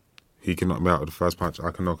he can knock me out with the first punch. I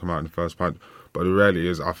can knock him out in the first punch. But the reality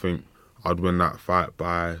is, I think I'd win that fight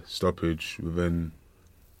by stoppage within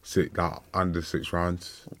under 6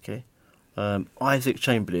 rounds. Okay. Isaac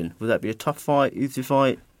Chamberlain, would that be a tough fight, easy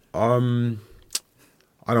fight? I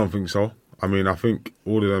don't think so. I mean, I think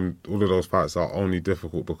all of those fights are only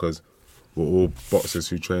difficult because we're all boxers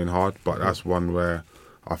who train hard. But that's one where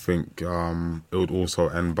I think it would also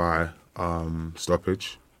end by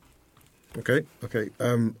stoppage. Okay.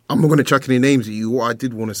 I'm not going to chuck any names at you. What I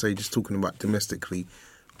did want to say, just talking about domestically,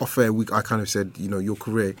 off air, I kind of said, your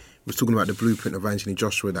career was talking about the blueprint of Anthony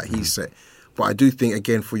Joshua that he set. But I do think,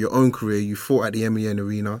 again, for your own career, you fought at the MEN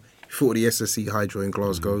Arena, you fought at the SSE Hydro in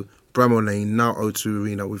Glasgow, Bramall Lane, now O2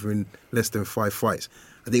 Arena within less than 5 fights.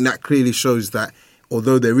 I think that clearly shows that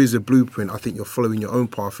although there is a blueprint, I think you're following your own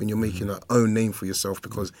path and you're making an own name for yourself,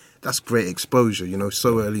 because that's great exposure,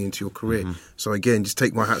 so early into your career. So again, just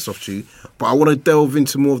take my hats off to you. But I want to delve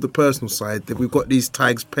into more of the personal side. That we've got these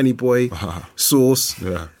tags, Penny Boy, Sauce.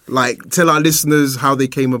 Like, tell our listeners how they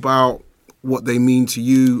came about, what they mean to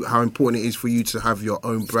you, how important it is for you to have your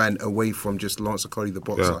own brand away from just Lawrence Okolie, the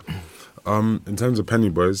boxer. In terms of Penny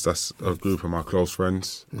Boys, that's a group of my close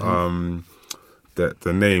friends.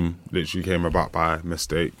 The name literally came about by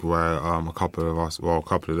mistake, where a couple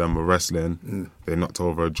of them were wrestling. They knocked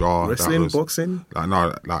over a jar. Wrestling, boxing?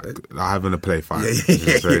 Like having a play fight.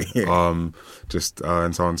 Just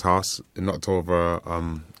in someone's house. It knocked over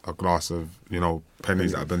a glass of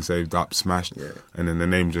pennies that had been saved up, smashed, and then the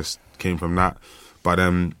name just came from that. But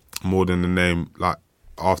more than the name, like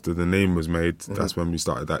after the name was made, that's when we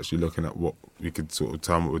started actually looking at what we could sort of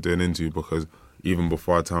turn what we're doing into, because even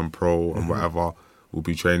before I turned pro and whatever, we'll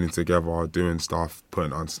be training together, doing stuff,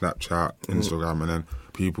 putting it on Snapchat, Instagram, and then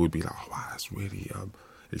people would be like, oh, wow, that's really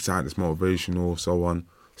exciting, it's motivational, so on.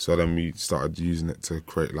 So then we started using it to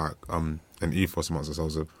create like an ethos amongst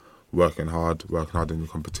ourselves of working hard in your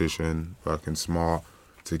competition, working smart,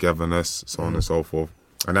 togetherness, so on and so forth.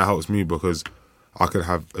 And that helps me because I could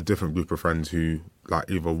have a different group of friends who like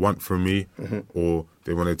either want from me or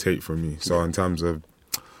they want to take from me. So in terms of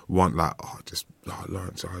want, like,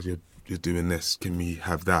 Lawrence, you're doing this, can we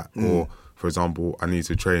have that? Or, for example, I need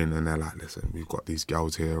to train, and they're like, listen, we've got these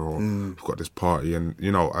girls here, or we've got this party, and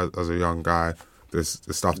as a young guy, there's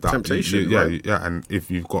the stuff that temptation, and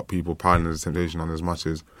if you've got people piling the temptation on as much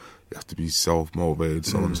as you have to be self-motivated,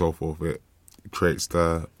 so on and so forth, it creates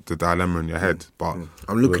the dilemma in your head. But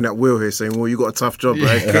I'm looking at Will here saying, well, you got a tough job,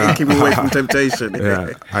 right? Keep away from temptation.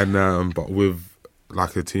 And but with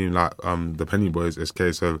like a team like the Penny Boys, it's a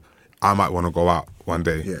case of I might want to go out one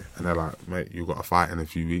day, and they're like, mate, you got a fight in a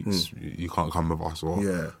few weeks, you can't come with us, or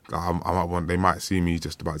they might see me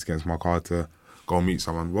just about to get into my car to go meet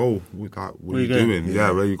someone. Whoa, what are you doing?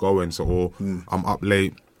 Where are you going? So, or I'm up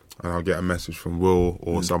late and I'll get a message from Will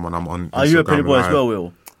or someone I'm on Instagram. Are you a Penny Boy as well,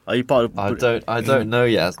 Will? Are you part of? I don't know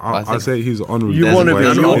yet. I say he's an honorary. You want to be?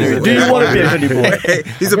 Do you want to be a penny boy?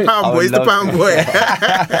 He's a pound boy. He's the pound boy.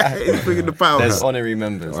 He's bringing the pound. There's honorary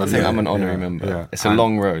members. I think I'm an honorary member. Yeah. It's a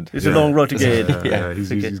long road. It's a long road to get in. Yeah,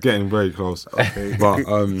 he's getting very close. Okay. But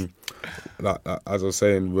as I was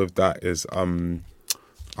saying, with that is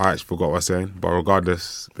I actually forgot what I was saying, but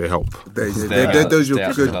regardless, they help. Those are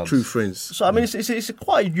your good, true friends. So, I mean, it's a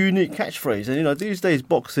quite unique catchphrase. And, these days,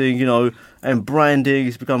 boxing, and branding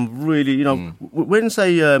has become really, when,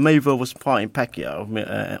 say, Mayweather was fighting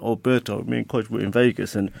Pacquiao or Berto, me and Coach were in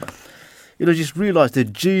Vegas, and, just realised the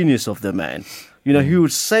genius of the man. He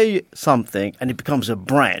would say something and it becomes a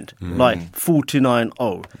brand, like 49-0,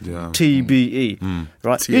 TBE,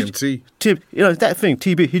 right? TMT. That thing,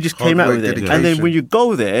 TBE, he just came out with it. And then when you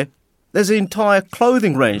go there, there's an entire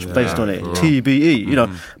clothing range based on it,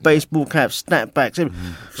 TBE, baseball caps, snapbacks,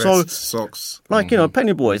 so socks. Like,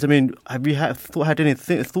 Penny Boys, I mean, have you had any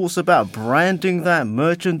thoughts about branding that,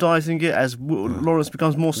 merchandising it as Lawrence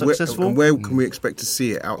becomes more successful? Where can we expect to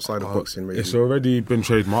see it outside of boxing? Maybe? It's already been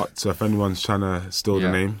trademarked, so if anyone's trying to steal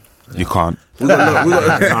the name, you can't. You heard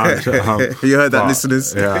that,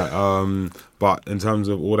 listeners? Yeah, but in terms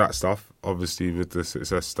of all that stuff, obviously with the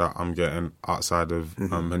success that I'm getting outside of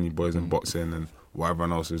Penny Boys and boxing and what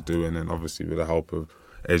everyone else is doing, and obviously with the help of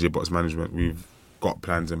AJ Box Management, we've got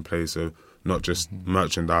plans in place of not just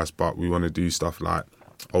merchandise, but we want to do stuff like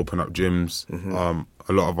open up gyms.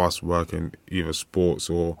 A lot of us work in either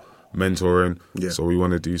sports or mentoring, so we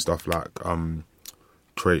want to do stuff like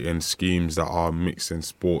creating schemes that are mixing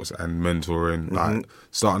sports and mentoring, like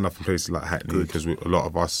starting off in places like Hackney, because a lot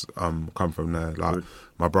of us come from there. Like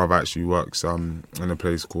my brother actually works in a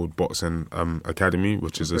place called Boxing Academy,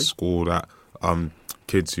 which is a school that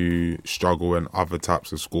kids who struggle in other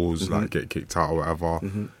types of schools like get kicked out or whatever,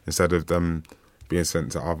 instead of them being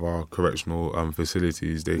sent to other correctional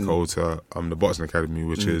facilities, they go to the Boxing Academy,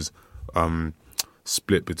 which is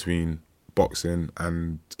split between boxing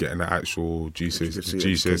and getting the actual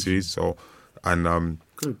GCSEs. So, and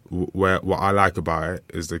what I like about it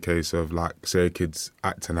is the case of, like, say a kid's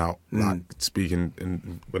acting out, like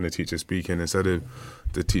speaking, when the teacher's speaking, instead of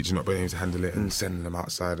the teacher not being able to handle it and sending them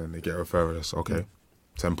outside and they get referrals,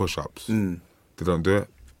 10 push-ups. They don't do it,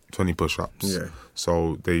 20 push-ups.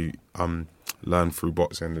 So they learn through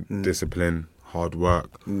boxing, discipline, hard work,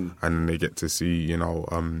 and then they get to see,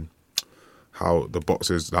 how the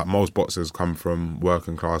boxers, like most boxers, come from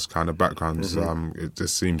working class kind of backgrounds. It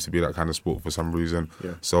just seems to be that kind of sport for some reason.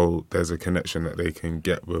 So there's a connection that they can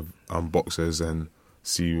get with boxers and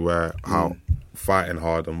see how fighting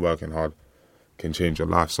hard and working hard can change your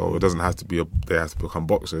life. So it doesn't have to be they have to become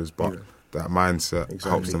boxers, but that mindset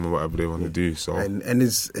helps them in whatever they want to do. So and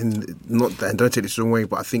don't take this the wrong way,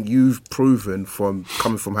 but I think you've proven from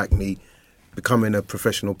coming from Hackney, becoming a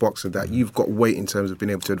professional boxer, that you've got weight in terms of being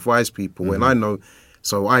able to advise people. And I know,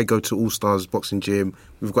 so I go to All Stars Boxing Gym.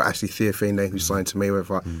 We've got actually Theophane there who's signed to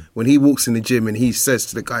Mayweather. When he walks in the gym and he says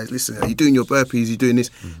to the guys, listen, are you doing your burpees? Are you doing this?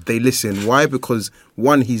 They listen. Why? Because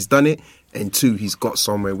one, he's done it, and two, he's got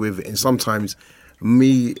somewhere with it. And sometimes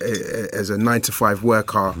me, as a 9-to-5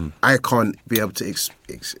 worker, I can't be able to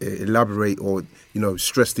elaborate or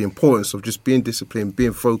stress the importance of just being disciplined,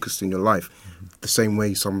 being focused in your life, the same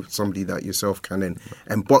way somebody that yourself can.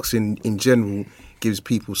 And boxing in general gives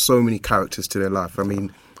people so many characters to their life. I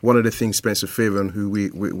mean, one of the things Spencer Fearon, who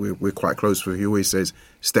we're quite close with, he always says,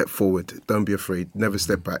 step forward, don't be afraid, never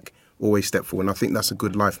step back, always step forward. And I think that's a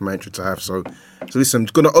good life mantra to have. So listen, I'm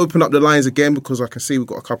going to open up the lines again because I can see we've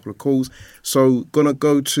got a couple of calls. So going to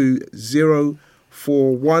go to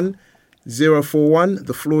 041.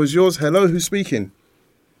 The floor is yours. Hello, who's speaking?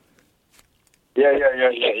 Yeah.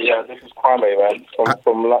 This is Kwame, man,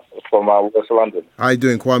 from West London. How you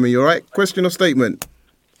doing, Kwame? You all right? Question or statement?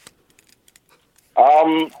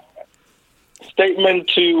 Statement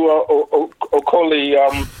to Okolie.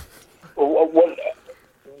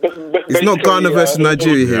 It's not Ghana versus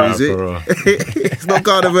Nigeria here, is it? It's not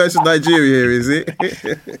Ghana versus Nigeria here, is it?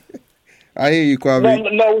 I hear you,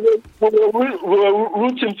 Kwame. No, we're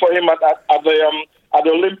rooting for him at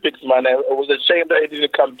the Olympics, man. It was a shame that he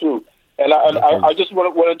didn't come through. And I just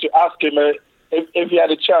wanted to ask him if he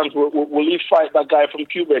had a chance, will he fight that guy from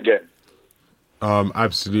Cuba again?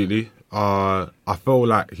 Absolutely. I feel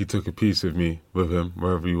like he took a piece of me with him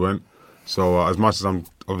wherever he went. So as much as I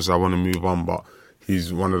want to move on, but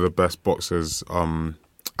he's one of the best boxers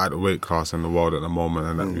at the weight class in the world at the moment,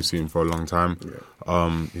 and that we've seen for a long time.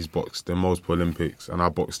 He's boxed in multiple Olympics, and I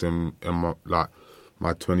boxed him in my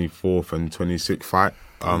 24th and 26th fight,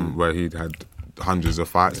 where he'd had hundreds of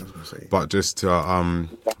fights, but just to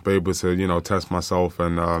be able to test myself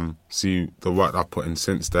and see the work I've put in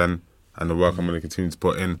since then and the work I'm going to continue to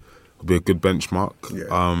put in will be a good benchmark.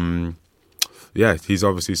 He's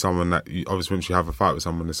obviously someone that obviously once you have a fight with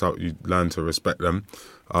someone, you learn to respect them.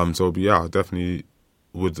 I definitely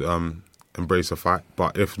would embrace a fight,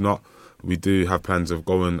 but if not, we do have plans of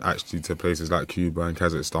going actually to places like Cuba and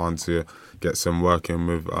Kazakhstan to get some work in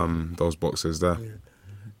with those boxers there.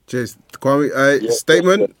 Cheers. Kwame,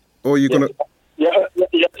 statement? Or are you going to...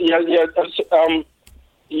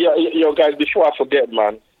 Yo, guys, before I forget,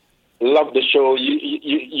 man, love the show.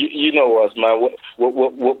 You know us, man.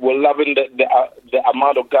 We're loving the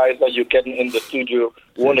amount of guys that you're getting in the studio.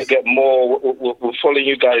 We want to get more. We're following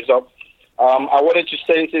you guys up. I wanted to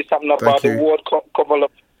say something about the Ward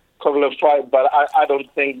Kovalev fight, but I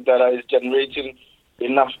don't think that it's generating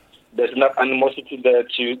enough. There's enough animosity there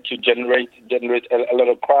to generate a lot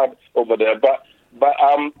of crowd over there. But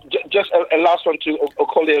just a last one to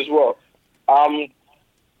Okolie as well.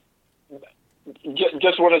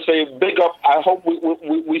 Just want to say big up. I hope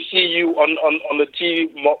we see you on the TV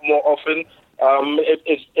more often.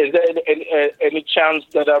 Is there any chance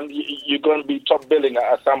that you're going to be top billing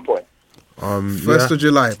at some point? 1st of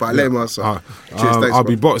July, but let him answer. I'll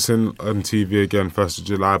be boxing on TV again 1st of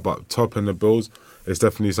July, but top in the bills is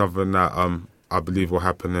definitely something that I believe will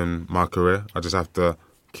happen in my career. I just have to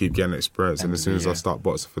keep getting experience, and as soon as I start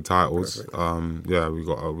boxing for titles, we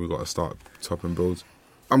got to start topping bills.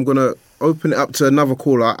 I'm gonna open it up to another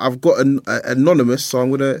caller. I've got an anonymous, so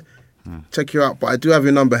I'm gonna check you out. But I do have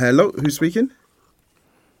your number. Hello, who's speaking?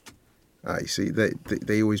 You see,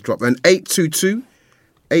 they always drop. And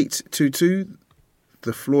 822,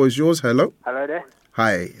 the floor is yours. Hello. Hello there.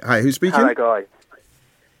 Hi, who's speaking? Hello, guys.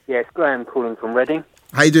 Yes, Graham calling from Reading.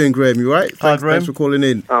 How you doing, Graham? You all right? Hi, Graham. Thanks for calling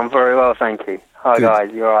in. I'm very well, thank you. Hi, Good.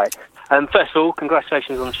 guys. You all right? First of all,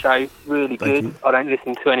 congratulations on the show. Really good. you. I don't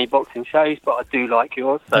listen to any boxing shows, but I do like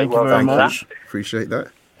yours. So Thank you well very done for much. Appreciate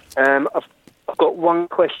that. that. I've got one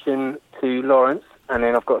question to Lawrence, and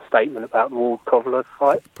then I've got a statement about the Ward Kovalev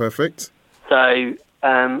fight. Perfect. So,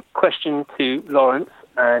 question to Lawrence,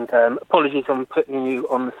 and apologies on putting you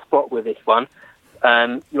on the spot with this one.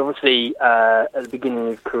 You're obviously at the beginning of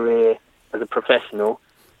your career as a professional,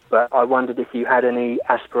 but I wondered if you had any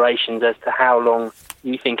aspirations as to how long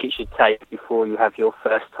you think it should take before you have your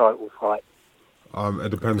first title fight.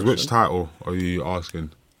 It depends. Which title are you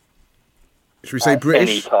asking? Should we say British?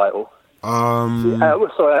 Any title. Um,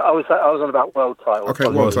 Sorry, I was on about world title. Okay,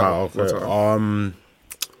 world title. Okay.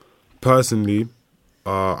 Personally,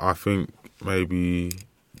 I think maybe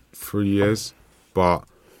 3 years, but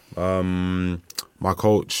my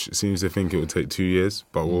coach seems to think it would take 2 years,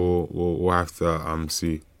 but we'll have to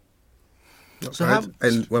see. So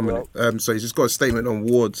and 1 minute. So he's just got a statement on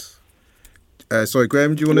Ward's. Sorry,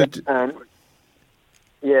 Graham, do you want to?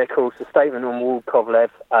 Yeah, cool. So statement on Ward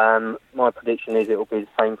Kovalev. My prediction is it will be the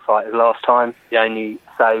same fight as last time.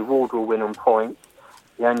 Ward will win on points.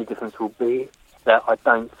 The only difference will be that I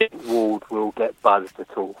don't think Ward will get buzzed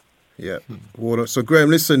at all. Yeah, Ward. So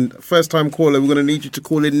Graham, listen, first time caller, we're going to need you to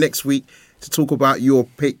call in next week to talk about your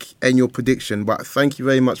pick and your prediction. But thank you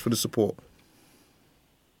very much for the support.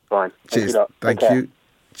 Fine. Cheers. Thank you.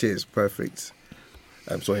 Cheers. Perfect.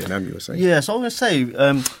 I'm sorry, Nam, you were saying. Yeah, so I'm going to say,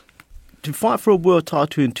 to fight for a world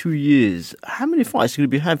title in 2 years, how many fights are you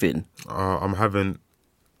going to be having? I'm having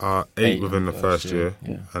 8 within the first year,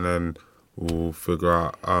 and then we'll figure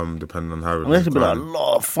out, depending on how we're there's going to be like a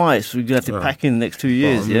lot of fights we're going to have to pack in the next 2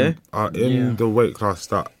 years, in the weight class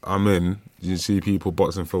that I'm in, you see people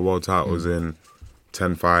boxing for world titles in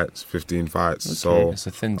 10 fights, 15 fights. Okay. So it's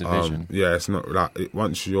a thin division. It's not like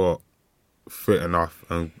once you're fit enough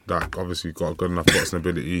and like obviously you've got a good enough boxing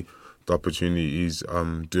ability, the opportunities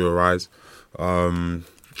do arise. So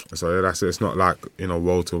that's it. It's not like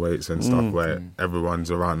welterweights and stuff where everyone's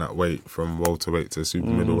around that weight from welterweight to super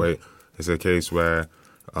middleweight. It's a case where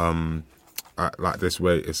at like this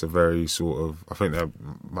weight, it's a very sort of, I think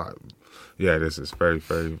this is very,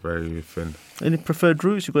 very, very thin. Any preferred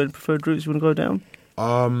routes? You got any preferred routes you want to go down?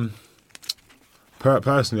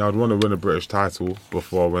 Personally, I'd want to win a British title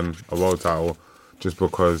before I win a world title, just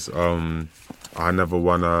because I never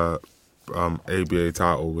won a ABA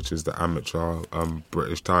title, which is the amateur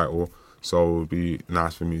British title. So it would be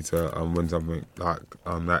nice for me to win something like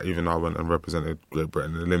that. Even though I went and represented Great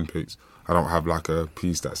Britain in the Olympics, I don't have like a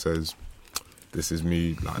piece that says this is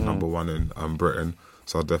me, like number one in Britain.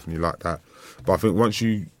 So I definitely like that. But I think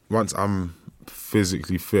once I'm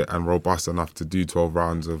physically fit and robust enough to do 12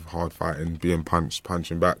 rounds of hard fighting, being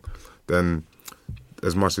punching back, then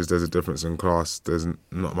as much as there's a difference in class, there's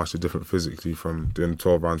not much different physically from doing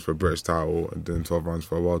 12 rounds for a British title and doing 12 rounds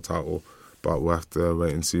for a world title. But we'll have to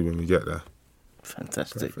wait and see when we get there.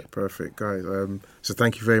 Fantastic. Perfect, guys. So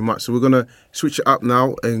thank you very much. So we're going to switch it up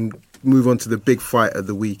now and move on to the big fight of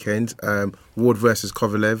the weekend, Ward versus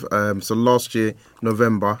Kovalev. So last year,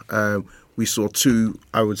 November, we saw two,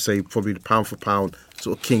 I would say, probably pound for pound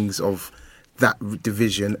sort of kings of that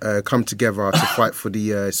division come together to fight for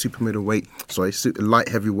the light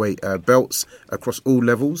heavyweight belts across all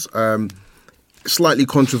levels. Slightly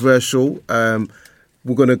controversial.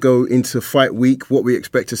 We're going to go into fight week, what we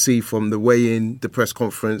expect to see from the weigh-in, the press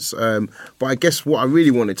conference. But I guess what I really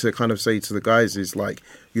wanted to kind of say to the guys is, like,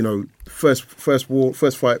 you know, first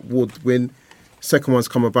fight, Ward win. Second one's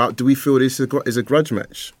come about. Do we feel this is a grudge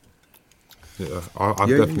match? Yeah, I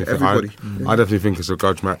definitely think it's a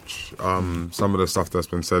grudge match. Some of the stuff that's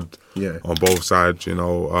been said on both sides, you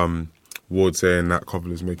know, Ward saying that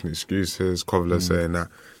Kovalev's making excuses, Kovalev saying that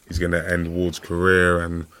he's going to end Ward's career,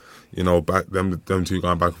 and you know, them two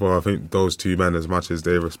going back and forth. I think those two men, as much as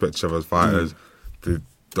they respect each other as fighters, they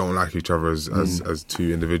don't like each other as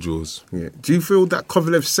two individuals. Yeah. Do you feel that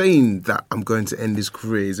Kovalev saying that I'm going to end his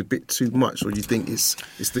career is a bit too much, or do you think it's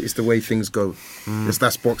the way things go?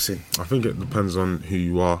 That's boxing. I think it depends on who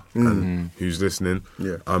you are and who's listening.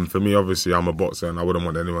 Yeah. For me, obviously, I'm a boxer and I wouldn't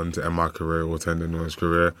want anyone to end my career or to end anyone's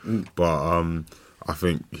career. But I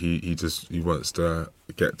think he wants to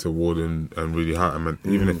get to Ward and really hurt him, and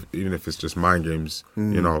even if it's just mind games,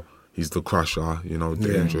 you know, he's the crusher, you know,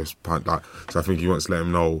 dangerous punt. So I think he wants to let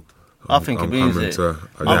him know. I think he means it.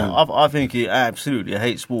 I think he absolutely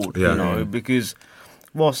hates Ward, you know, because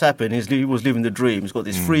what's happened is he was living the dream. He's got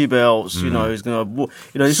these free belts, you know, he's going to,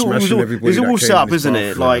 you know, it's all set up, isn't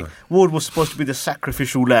it? Like, Ward was supposed to be the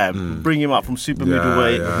sacrificial lamb, bring him up from super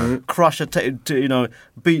middleweight, Crusher, you know,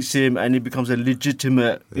 beats him, and he becomes a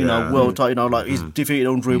legitimate, you know, world title, you know, like he's defeated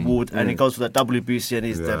Andre Ward, and he goes for that WBC, and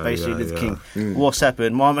he's basically the king. What's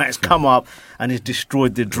happened? My man's come up and he's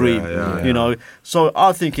destroyed the dream, you know. So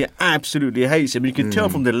I think he absolutely hates him. You can tell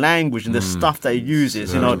from the language and the stuff that he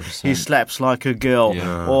uses, you know, 100%. He slaps like a girl.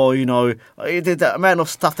 Or, you know, the amount of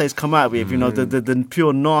stuff that he's come out with, you know, the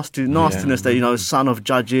pure nastiness that, you know, son of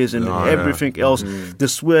judges and everything else, the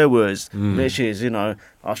swear words, which is, you know,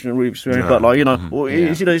 I shouldn't really be swearing, but, like, you know,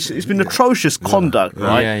 it's been atrocious conduct,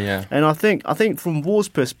 right? And I think from Ward's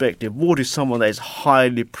perspective, Ward is someone that is a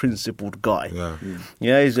highly principled guy.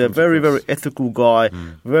 He's a very, very ethical guy,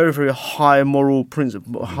 very, very high moral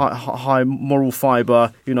principle, high moral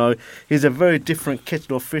fibre. You know, he's a very different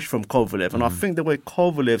kettle of fish from Kovalev, and I think the way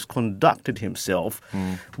Kovalev's conducted himself,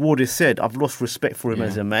 Ward has said, I've lost respect for him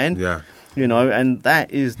as a man. You know, and that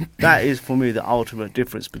is for me the ultimate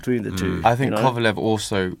difference between the two. I think, you know? Kovalev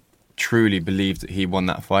also truly believed that he won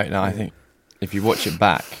that fight. Now, I think if you watch it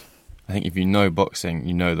back, I think if you know boxing,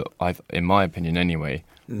 you know that, in my opinion anyway,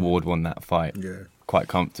 Ward won that fight quite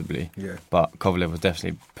comfortably. But Kovalev was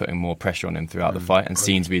definitely putting more pressure on him throughout the fight and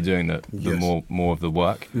seemed to be doing the more of the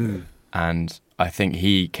work. And I think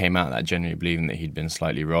he came out of that genuinely believing that he'd been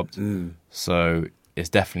slightly robbed. So it's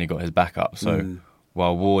definitely got his back up. So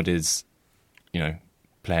while Ward is, you know,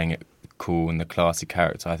 playing it cool and the classy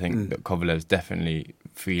character, I think that Kovalev's definitely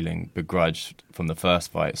feeling begrudged from the first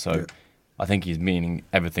fight. So I think he's meaning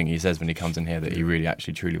everything he says when he comes in here, that he really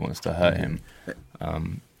actually truly wants to hurt him.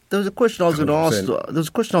 There was a question I was going to ask. There was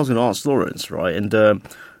a question I was going to ask Lawrence, right? And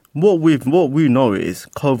what we know is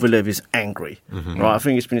Kovalev is angry, right? I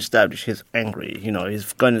think it's been established he's angry. You know,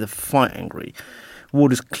 he's going to the fight angry.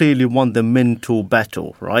 Ward has clearly won the mental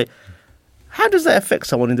battle, right? How does that affect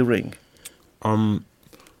someone in the ring?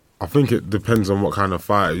 I think it depends on what kind of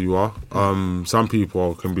fighter you are. Some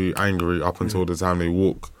people can be angry up until the time they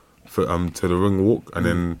walk to the ring walk, and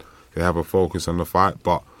then they have a focus on the fight.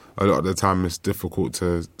 But a lot of the time it's difficult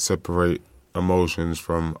to separate emotions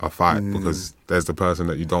from a fight because there's the person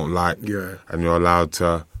that you don't like and you're allowed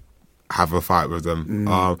to have a fight with them.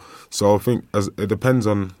 So I think it depends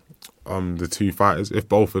on the two fighters. If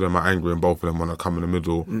both of them are angry and both of them want to come in the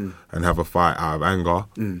middle and have a fight out of anger,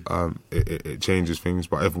 it changes things.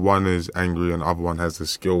 But if one is angry and the other one has the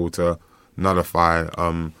skill to nullify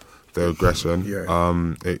the aggression,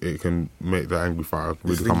 it can make the angry fighter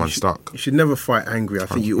really come unstuck. You should never fight angry. I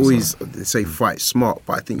think 100%. You always say fight smart,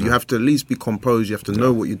 but I think you have to at least be composed. You have to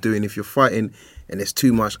know what you're doing. If you're fighting and there's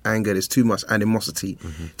too much anger, there's too much animosity,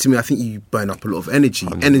 to me, I think you burn up a lot of energy.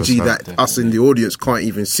 100%. Energy that us in the audience can't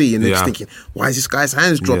even see. And they're just thinking, why is this guy's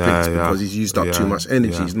hands dropping? It's because he's used up too much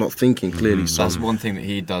energy. He's not thinking clearly. So that's one thing that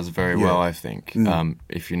he does very well, I think.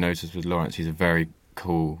 If you notice with Lawrence, he's a very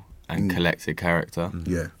cool and collected character.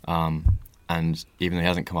 and even though he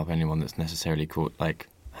hasn't come up with anyone that's necessarily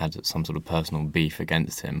had some sort of personal beef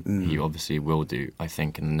against him, he obviously will do, I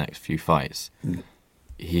think, in the next few fights.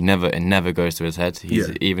 It never goes to his head.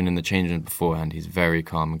 Even in the changing room beforehand, he's very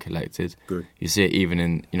calm and collected. Good. You see it even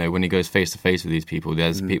in, when he goes face to face with these people.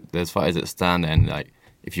 There's fighters that stand there and like,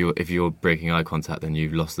 if you're breaking eye contact, then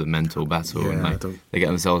you've lost the mental battle, and they get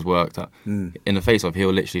themselves worked up. In the face-off,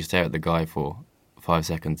 he'll literally stare at the guy for 5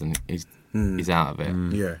 seconds, and he's out of it.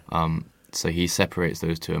 So he separates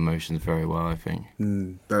those two emotions very well, I think.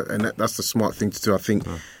 That's the smart thing to do. I think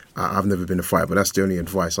I've never been a fighter, but that's the only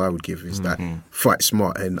advice I would give is that fight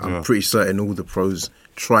smart. And I'm pretty certain all the pros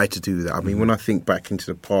try to do that. I mean, when I think back into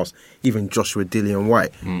the past, even Joshua Dillian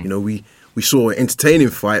White, we saw an entertaining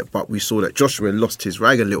fight, but we saw that Joshua lost his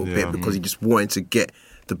rag a little bit because he just wanted to get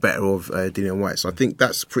the better of Dillian White. So I think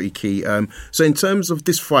that's pretty key. So in terms of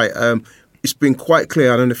this fight, it's been quite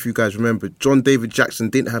clear, I don't know if you guys remember, John David Jackson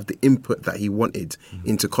didn't have the input that he wanted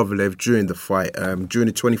into Kovalev during the fight. During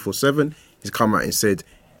the 24/7, he's come out and said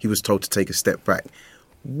he was told to take a step back.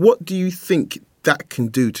 What do you think that can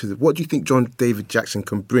do what do you think John David Jackson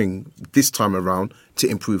can bring this time around to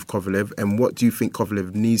improve Kovalev, and what do you think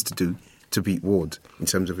Kovalev needs to do to beat Ward in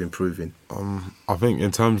terms of improving? I think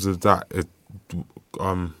in terms of that,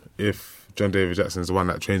 if John David Jackson is the one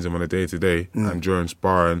that trains him on a day-to-day and during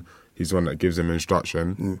sparring, he's the one that gives him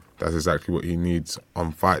instruction, that's exactly what he needs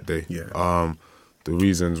on fight day. The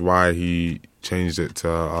reasons why he changed it to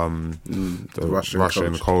the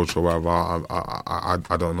Russian coach or whatever, I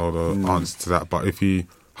don't know the answer to that. But if he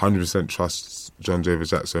 100% trusts John David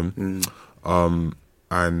Jackson,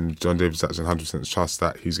 and John David Jackson 100% trusts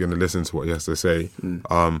that he's going to listen to what he has to say,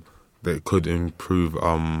 that it could improve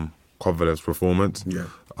Kovalev's performance.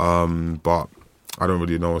 But I don't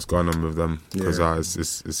really know what's going on with them because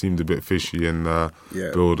it seemed a bit fishy in the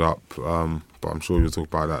build-up. But I'm sure you'll talk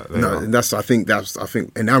about that later. No, I think,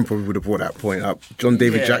 and Aaron probably would have brought that point up. John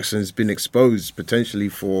David Jackson's been exposed potentially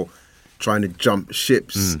for trying to jump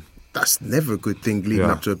ships. That's never a good thing leading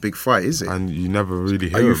up to a big fight, is it? And you never really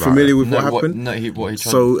hear about it. Are you familiar with what happened? What he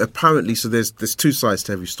so apparently, there's two sides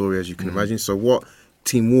to every story, as you can imagine. So what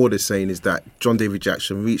Team Ward is saying is that John David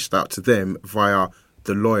Jackson reached out to them via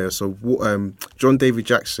the lawyer. So John David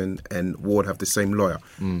Jackson and Ward have the same lawyer.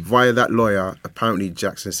 Via that lawyer, apparently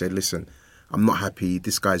Jackson said, listen, I'm not happy.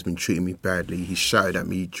 This guy's been treating me badly. He shouted at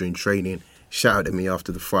me during training, shouted at me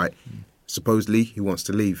after the fight. Supposedly, he wants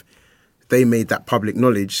to leave. They made that public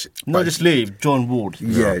knowledge. Not just leave, John Ward.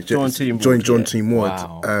 Join Team Ward.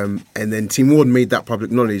 Wow. And then Team Ward made that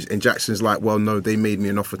public knowledge, and Jackson's like, well, no, they made me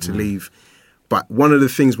an offer to leave. But one of the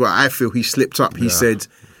things where I feel he slipped up, he said,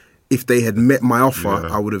 if they had met my offer,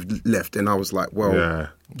 I would have left. And I was like, well,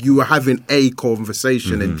 you were having a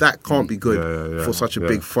conversation, and that can't be good for such a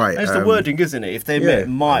big fight. It's the wording, isn't it? If they met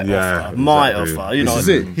my offer, you know,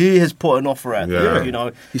 he has put an offer out there, you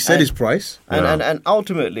know. He said his price. And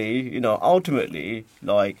ultimately,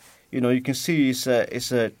 like, you know, you can see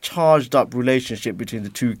it's a charged up relationship between the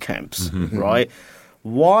two camps, right?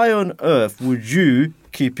 Why on earth would you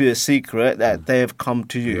keep it a secret that they have come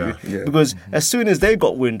to you? Because as soon as they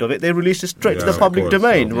got wind of it, they released it straight to the public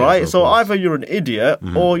domain, right? So either you're an idiot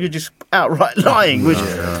or you're just outright lying, which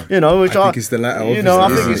you know, which I think is the latter. You know, I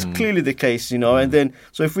think it's clearly the case, you know. And then,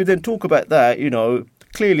 so if we then talk about that, you know,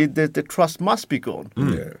 clearly the trust must be gone.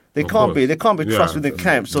 There can't be trust within the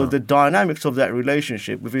camp. So the dynamics of that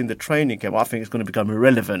relationship within the training camp, I think, is going to become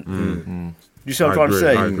irrelevant. You see what I'm trying to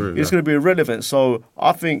say? It's going to be irrelevant. So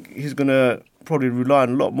I think he's going to probably rely a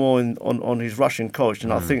lot more on his Russian coach.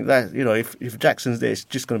 And I think that, you know, if Jackson's there, it's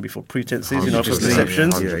just going to be for pretenses, you know, for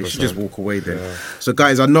deceptions. He should just walk away then. So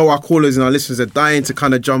guys, I know our callers and our listeners are dying to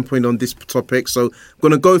kind of jump in on this topic. So I'm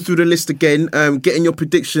going to go through the list again. Getting your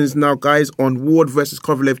predictions now, guys, on Ward versus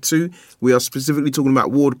Kovalev 2. We are specifically talking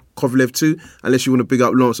about Ward Kovalev 2, unless you want to big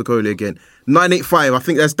up Lawrence Okolie again. 985, I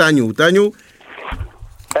think that's Daniel. Daniel?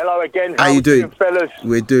 Hello again. How you doing, fellas?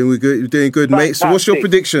 We're doing good, mate. So what's your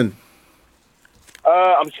prediction?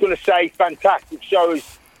 I'm just going to say fantastic show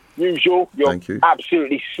as usual. You're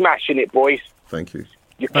absolutely smashing it, boys. Thank you.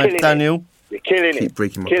 You're killing it. Daniel. You're killing it. Keep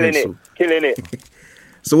breaking my pencil. Killing it.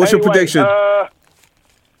 So what's your prediction?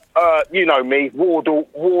 You know me, Ward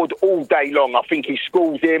all day long. I think he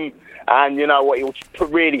schools him, and you know what, he'll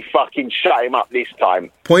really fucking shut him up this time.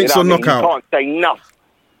 Points or knockout? You can't say nothing.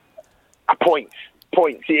 Points.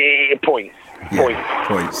 Points. Yeah, points.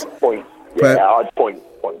 Yeah, points.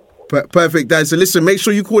 Perfect, Dan. So listen, make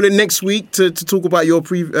sure you call in next week to talk about your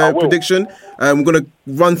prediction. We're going to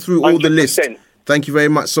run through all the list. Thank you very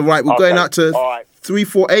much. So right, we're going out to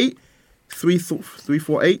 348.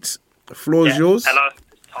 348. The floor is yours. Hello,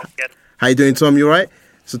 Tom again. How you doing, Tom? You all right?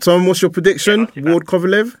 So, Tom, what's your prediction? Ward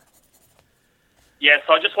Kovalev? Yeah,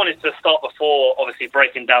 so I just wanted to start before, obviously,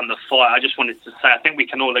 breaking down the fight. I just wanted to say I think we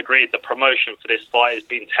can all agree the promotion for this fight has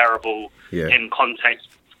been terrible in context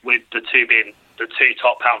with the two being the two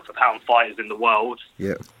top pound-for-pound fighters in the world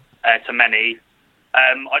to many.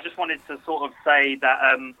 I just wanted to sort of say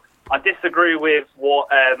that I disagree with what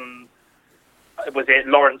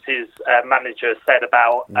Lawrence's manager said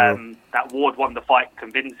about that Ward won the fight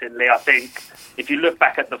convincingly. I think if you look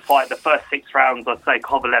back at the fight, the first 6 rounds, I'd say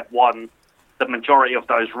Kovalev won the majority of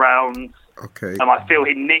those rounds. Okay. I feel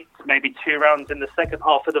he nicked maybe 2 rounds in the second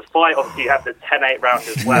half of the fight. Obviously, you have the 10-8 round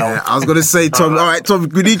as well. Yeah, I was going to say, Tom, all right, Tom,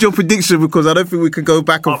 we need your prediction because I don't think we can go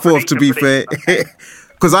back and forth, to be fair.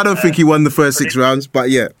 Because I don't think he won the first 6 rounds,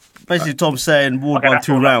 but yeah. Basically, Tom's saying Ward won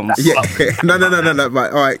 2 rounds. Yeah. No.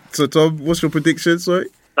 Right. All right. So, Tom, what's your prediction? Sorry.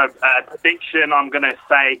 So, prediction, I'm going to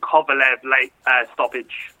say Kovalev late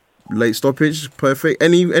stoppage. Late stoppage, perfect.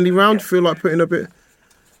 Any round? Feel like putting a bit,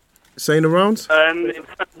 saying a round? In terms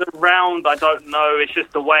of the round, I don't know. It's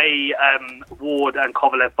just the way Ward and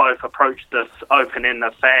Kovalev both approached the opening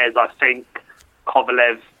affairs. I think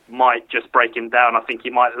Kovalev might just break him down. I think he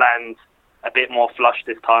might land a bit more flush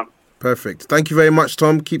this time. Perfect. Thank you very much,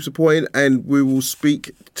 Tom. Keep supporting, and we will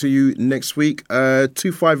speak to you next week.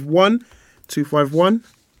 251.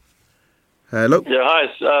 Hello. Yeah, hi.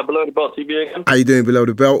 It's Below the Belt TV again. How you doing, Below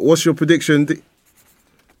the Belt? What's your prediction?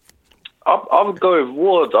 I would go with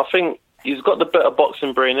Ward. I think he's got the better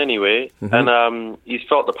boxing brain anyway, and he's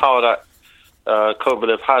felt the power that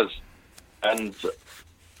Kovalev has. And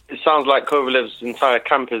it sounds like Kovalev's entire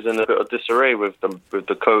camp is in a bit of disarray with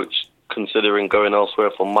the coach, considering going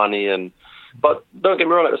elsewhere for money. But don't get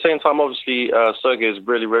me wrong, at the same time, obviously, Sergey is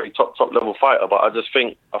really, really top level fighter. But I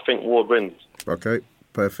think Ward wins. Okay,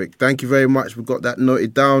 perfect. Thank you very much. We've got that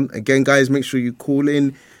noted down. Again, guys, make sure you call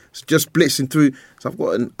in. So just blitzing through. So I've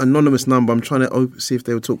got an anonymous number. I'm trying to see if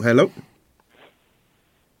they will talk. Hello.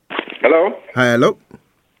 Hello. Hi, hello.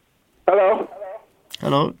 Hello.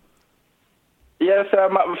 Hello. Yes,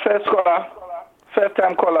 first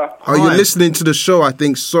time caller. Oh, you're listening to the show, I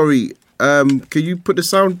think. Sorry. Can you put the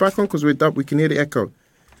sound back on? Because we can hear the echo.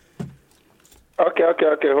 Okay.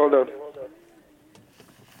 Hold on.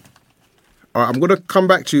 All right, I'm going to come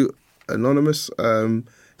back to you, anonymous.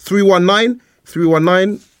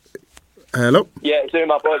 319. Hello. Yeah, it's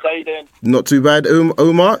Umar, boys. How you doing? Not too bad.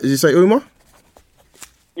 Omar? Did you say Omar?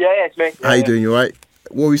 Yeah, it's me. How you doing? You all right?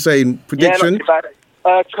 What were we saying? Prediction? Yeah,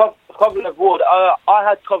 not too bad. Kovalev Ward. I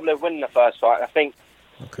had Kovalev winning the first fight. I think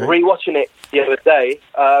rewatching it the other day,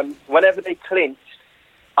 whenever they clinched,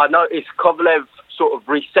 I noticed Kovalev sort of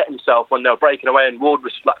reset himself when they were breaking away, and Ward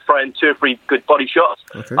was like throwing 2 or 3 good body shots.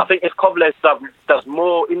 Okay. I think if Kovalev does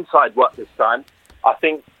more inside work this time, I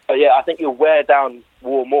think he'll wear down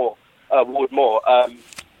Ward more.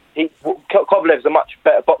 Kovalev's a much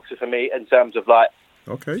better boxer for me in terms of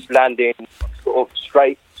landing sort of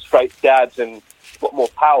straight jabs and got more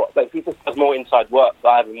power. But if he just does more inside work,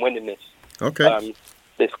 I have him winning this. Okay.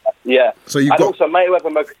 So also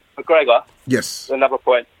Mayweather McGregor. Yes. Another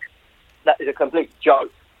point. That is a complete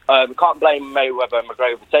joke. Can't blame Mayweather and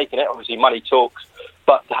McGregor for taking it. Obviously, money talks.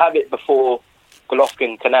 But to have it before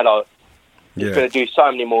Golovkin, Canelo, it's going to do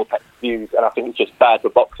so many more views, and I think it's just bad for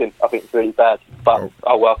boxing. I think it's really bad. But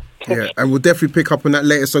oh well. Yeah, and we'll definitely pick up on that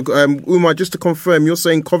later. So, Umar, just to confirm, you're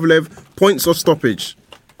saying Kovalev points or stoppage?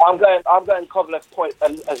 I'm going Kovalev point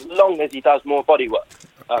as long as he does more body work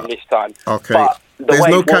this time. Okay. But there's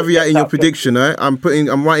no caveat in your prediction, eh? I'm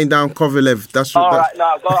writing down Kovalev.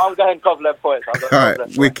 I'm going Kovalev points. All right,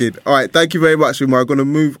 wicked. All right, thank you very much, Umar. I'm going to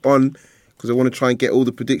move on because I want to try and get all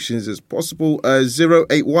the predictions as possible.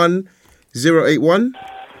 081.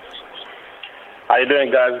 How you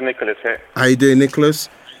doing, guys? Nicholas here. How you doing, Nicholas?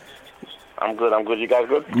 I'm good. You guys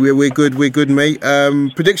good? We're good, mate.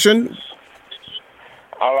 Prediction?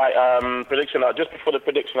 All right, prediction. Just before the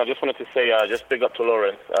prediction, I just wanted to say, just big up to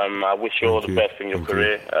Lawrence. I wish you all the best in your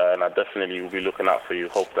career, and I definitely will be looking out for you.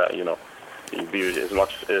 Hope that you'll be as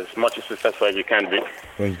much successful as you can be.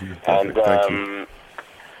 Thank you. And Thank you.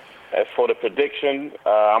 As for the prediction,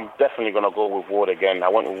 I'm definitely going to go with Ward again. I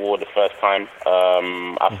went with Ward the first time.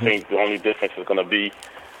 I think the only difference is going to be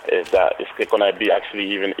that it's going to be actually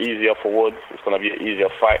even easier for Ward. It's going to be an easier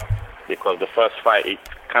fight because the first fight, it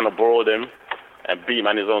kind of borrowed him and beat him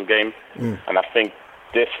in his own game. And I think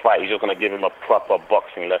this fight is just going to give him a proper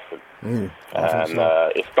boxing lesson. And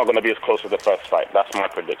it's not going to be as close as the first fight. That's my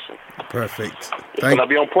prediction. Perfect. It's going to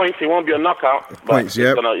be on points. It won't be a knockout. Points,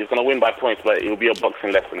 yeah. It's going to win by points, but it will be a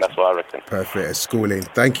boxing lesson. That's what I reckon. Perfect. Schooling.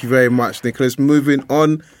 Thank you very much, Nicholas. Moving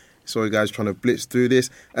on. Sorry, guys, trying to blitz through this.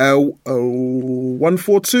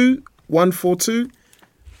 142.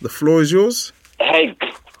 The floor is yours. Hey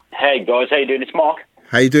guys, how you doing? It's Mark.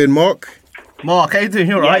 How you doing, Mark? Mark, how you doing?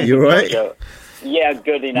 You all right? You all right? Yeah,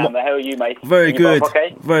 good, Inama. How are you, mate? Very You good. both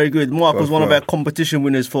okay? Very good. Mark was Both one of well. our competition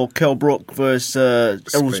winners for Kell Brook versus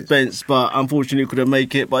Errol Spence, but unfortunately couldn't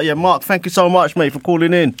make it. But yeah, Mark, thank you so much, mate, for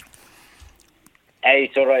calling in. Hey,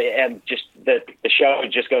 it's all right. Just the show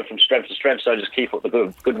is just going from strength to strength, so just keep up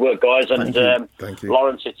the good work, guys. And Thank you.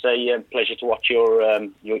 Lawrence, it's a pleasure to watch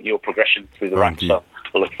your progression through the ranks. So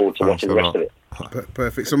I look forward to watching the rest of it.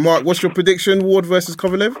 Perfect. So, Mark, what's your prediction? Ward versus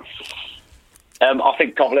Kovalev? I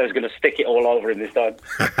think Kovalev's going to stick it all over him this time.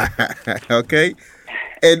 Okay.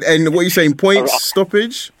 And what are you saying? Points,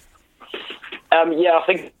 stoppage? Yeah, I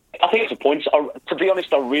think it's a point. To be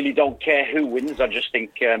honest, I really don't care who wins. I just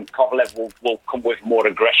think Kovalev will come with more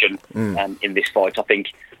aggression in this fight. I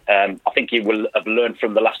think he will have learned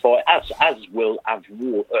from the last fight, as will have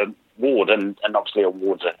Ward, and obviously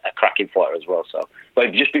Ward's a cracking fighter as well. So, but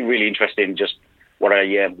it'd just be really interesting. Just what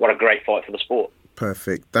a great fight for the sport.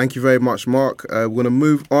 Perfect. Thank you very much, Mark. We're going to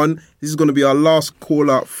move on. This is going to be our last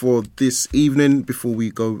call out for this evening before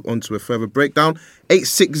we go on to a further breakdown.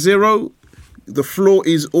 860. The floor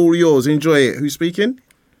is all yours. Enjoy it. Who's speaking?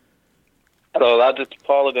 Hello, lad. It's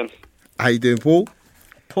Paul again. How you doing, Paul?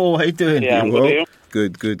 Paul, how you doing? Yeah, I'm well.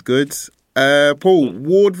 good. Good. Paul,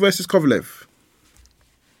 Ward versus Kovalev.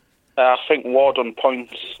 I think Ward on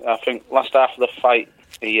points. I think last half of the fight,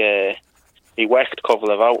 he worked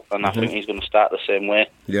Kovalev out, and I think he's going to start the same way.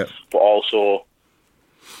 Yeah. But also,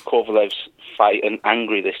 Kovalev's fighting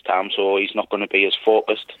angry this time, so he's not going to be as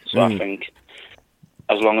focused. So I think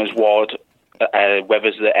as long as Ward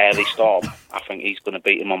weathers the early storm, I think he's going to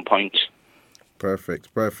beat him on points. Perfect.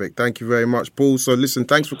 Thank you very much, Paul. So listen,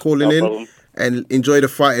 thanks for calling No in problem. and enjoy the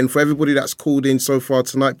fight. And for everybody that's called in so far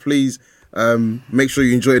tonight, please make sure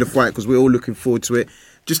you enjoy the fight because we're all looking forward to it.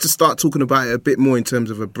 Just to start talking about it a bit more in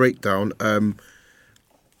terms of a breakdown.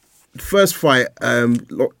 First fight,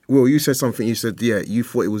 Will, you said something. You said, you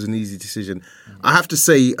thought it was an easy decision. I have to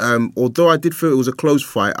say, although I did feel it was a close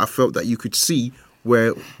fight, I felt that you could see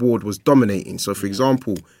where Ward was dominating. So, for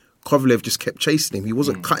example, Kovalev just kept chasing him. He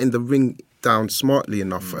wasn't cutting the ring down smartly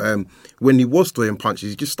enough. When he was throwing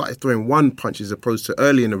punches, he just started throwing one punch as opposed to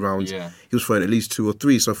early in the rounds. He was throwing at least two or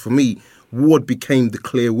three. So for me, Ward became the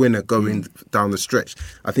clear winner going down the stretch.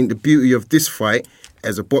 I think the beauty of this fight,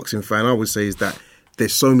 as a boxing fan, I would say, is that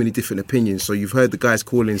there's so many different opinions. So you've heard the guys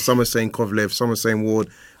calling, some are saying Kovalev, some are saying Ward.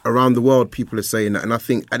 Around the world, people are saying that. And I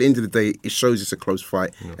think at the end of the day, it shows it's a close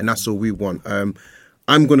fight. And that's all we want.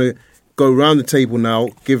 I'm going to go around the table now,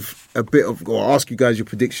 give a bit of, or ask you guys your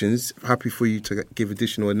predictions. Happy for you to give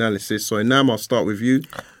additional analysis. So now I'll start with you.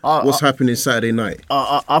 What's happening Saturday night?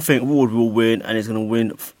 I think Ward will win, and he's going to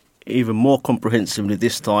win even more comprehensively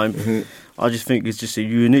this time. I just think he's just a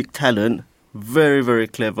unique talent, very, very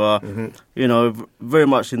clever, very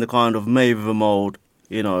much in the kind of Mayweather mould,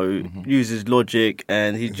 uses logic,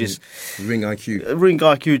 and he just... Ring IQ. Ring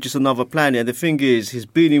IQ, just another planet. And the thing is, he's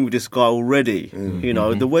been in with this guy already.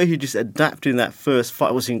 The way he just adapted in that first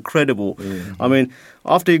fight was incredible. I mean,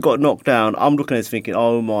 after he got knocked down, I'm looking at it thinking,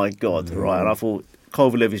 oh my God, right? And I thought,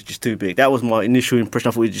 Kovalev is just too big. That was my initial impression.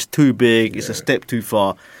 I thought he was just too big. It's a step too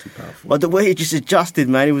far. Too powerful. But the way he just adjusted,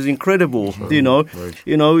 man, it was incredible. He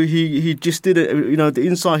just did it. The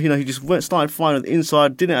inside. He just started fighting on the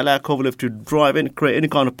inside. Didn't allow Kovalev to drive and create any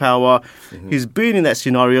kind of power. He's been in that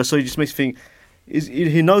scenario, so he just makes me think.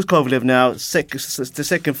 He knows Kovalev now. The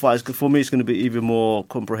second fight, for me, it's going to be even more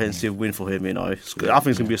comprehensive win for him. I think it's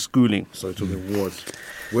going to be a schooling. So talking Wards.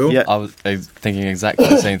 Will? Yeah. I was thinking exactly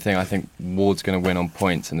the same thing. I think Ward's going to win on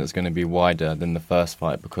points, and it's going to be wider than the first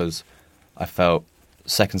fight because I felt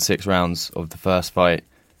second 6 rounds of the first fight,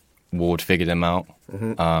 Ward figured him out,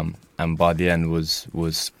 and by the end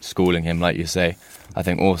was schooling him, like you say. I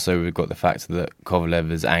think also we've got the fact that Kovalev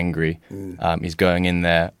is angry. He's going in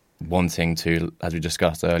there wanting to, as we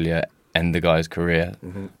discussed earlier, end the guy's career.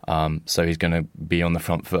 So he's going to be on the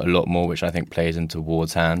front foot a lot more, which I think plays into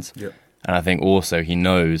Ward's hands. Yep. And I think also he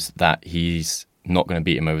knows that he's not going to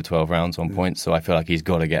beat him over 12 rounds on points, so I feel like he's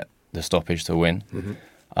got to get the stoppage to win.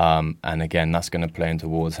 And again, that's going to play into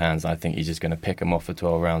Ward's hands. I think he's just going to pick him off for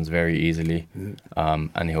 12 rounds very easily,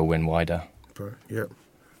 and he'll win wider. Yep.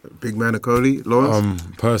 Big man Okolie, Lawrence?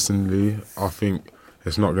 Personally, I think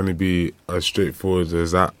it's not going to be as straightforward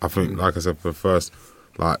as that. I think, like I said, for the first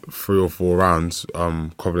 3 or 4 rounds,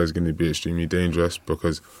 Kovalev's going to be extremely dangerous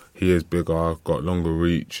because he is bigger, got longer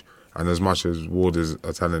reach. And as much as Ward is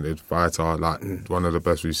a talented fighter, one of the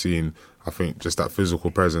best we've seen, I think just that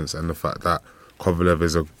physical presence and the fact that Kovalev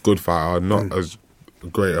is a good fighter, not as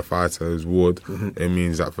great a fighter as Ward, it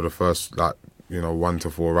means that for the first 1 to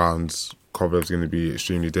 4 rounds, Kovalev's going to be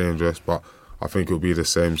extremely dangerous, but I think it'll be the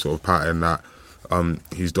same sort of pattern that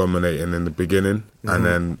he's dominating in the beginning, and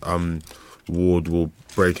then Ward will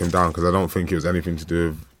break him down, because I don't think it was anything to do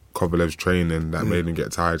with Kovalev's training that made him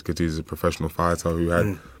get tired, because he's a professional fighter who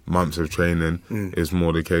had months of training. It's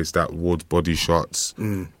more the case that Ward's body shots,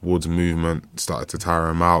 Ward's movement started to tire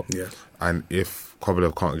him out. And if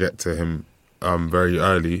Kovalev can't get to him very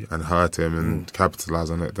early and hurt him and capitalise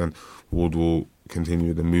on it, then Ward will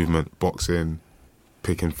continue the movement, boxing,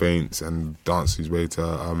 picking feints and dance his way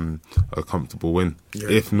to a comfortable win.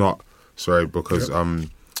 If not, because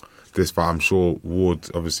this fight, I'm sure Ward,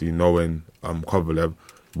 obviously knowing Kovalev,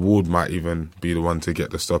 Ward might even be the one to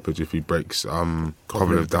get the stoppage if he breaks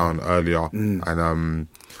Kovalev down earlier, and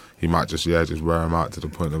he might just wear him out to the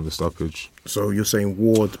point of the stoppage. So you're saying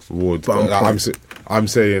Ward? I'm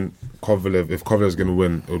saying Kovalev. If Kovalev's going to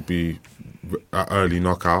win, it would be an early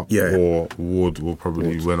knockout, or Ward will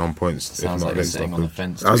probably win on points. Sounds like sitting on the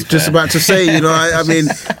fence. I was just about to say, I mean,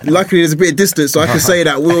 luckily there's a bit of distance, so I can say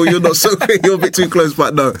that. Will, you're not so great, you're a bit too close,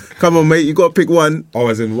 but no, come on, mate, you got to pick one. Oh,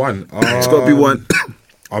 as in one. It's got to be one.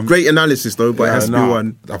 Great analysis though, but it has to be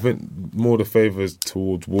one. I think more the favours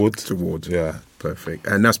towards Ward. Perfect,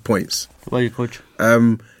 and that's points. What are you, coach?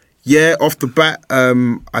 Off the bat,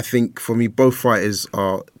 I think for me both fighters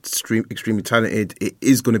are extremely talented. It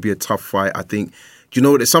is going to be a tough fight. I think,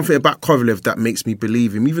 there's something about Kovalev that makes me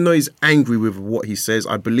believe him. Even though he's angry with what he says,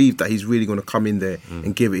 I believe that he's really going to come in there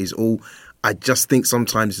and give it his all. I just think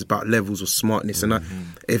sometimes it's about levels of smartness, and I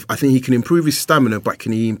think he can improve his stamina, but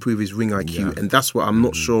can he improve his ring IQ? And that's what I'm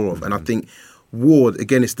not sure of. And I think Ward,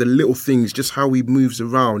 again, it's the little things, just how he moves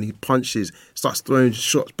around, he punches, starts throwing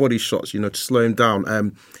shots, body shots, to slow him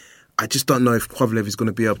down. I just don't know if Kovalev is going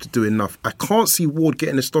to be able to do enough. I can't see Ward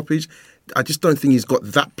getting a stoppage. I just don't think he's got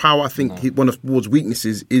that power. I think one of Ward's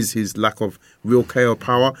weaknesses is his lack of real KO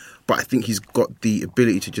power, but I think he's got the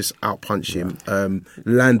ability to just outpunch him,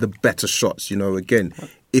 land the better shots. Again,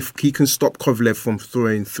 if he can stop Kovalev from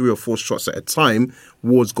throwing 3 or 4 shots at a time,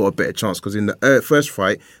 Ward's got a better chance, because in the first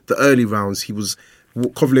fight, the early rounds,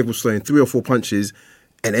 Kovalev was throwing 3 or 4 punches,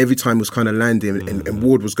 and every time was kind of landing, and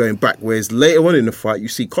Ward was going back. Whereas later on in the fight, you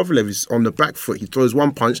see Kovalev is on the back foot. He throws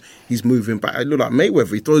one punch, he's moving back. It looked like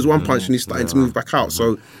Mayweather. He throws one punch and he's starting to move back out.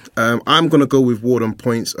 So I'm going to go with Ward on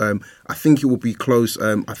points. I think it will be close.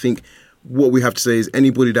 I think what we have to say is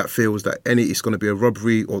anybody that feels that it's going to be a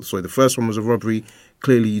robbery, the first one was a robbery,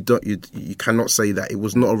 clearly you cannot say that it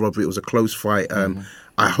was not a robbery. It was a close fight.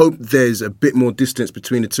 I hope there's a bit more distance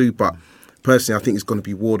between the two, but personally, I think it's going to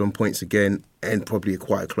be Ward on points again, and probably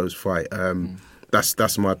quite a close fight.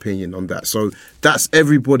 That's my opinion on that. So that's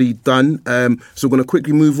everybody done. So we're going to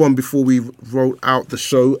quickly move on before we roll out the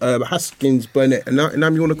show. Haskins, Burnett, and now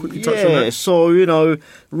you want to quickly touch on that? Yeah, so,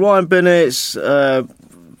 Ryan Bennett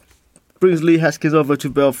brings Lee Haskins over to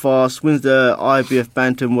Belfast, wins the IBF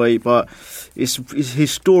bantamweight, but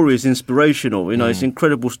his story is inspirational. It's an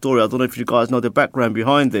incredible story. I don't know if you guys know the background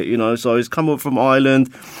behind it. So he's come up from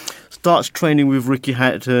Ireland, starts training with Ricky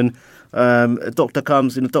Hatton. A doctor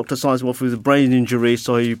comes in, the doctor signs him off with a brain injury,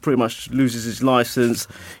 so he pretty much loses his license.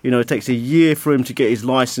 It takes a year for him to get his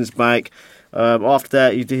license back. After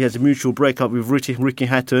that, he has a mutual breakup with Ricky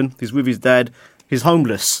Hatton. He's with his dad. He's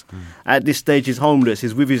homeless. At this stage, he's homeless.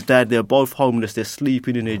 He's with his dad. They're both homeless. They're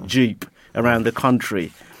sleeping in a jeep around the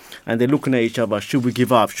country. And they're looking at each other. Should we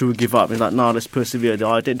give up? Should we give up? And he's like, no, let's persevere. They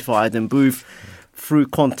identify Adam Booth through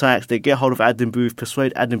contacts. They get hold of Adam Booth,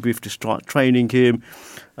 persuade Adam Booth to start training him.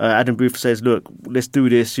 Adam Booth says, look, let's do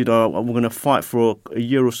this. We're going to fight for a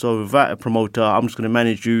year or so without a promoter. I'm just going to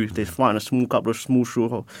manage you. They're fighting a couple of small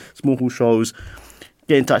shows.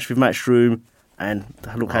 Get in touch with Matchroom. And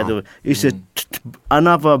look how it's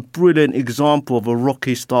another brilliant example of a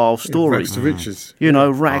Rocky-style story. Rags to riches.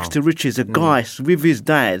 Rags to riches. A guy with his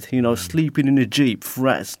dad, sleeping in a jeep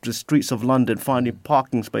throughout the streets of London, finding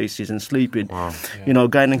parking spaces and sleeping.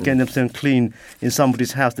 Going and getting themselves clean in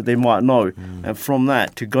somebody's house that they might know. And from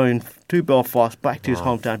that to going to Belfast, back to his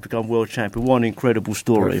hometown to become world champion. What an incredible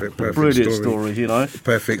story. Perfect brilliant story,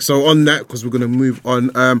 Perfect. So on that, because we're going to move on,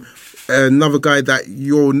 another guy that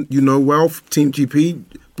you know well, Team GP,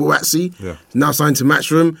 Buatsi, now signed to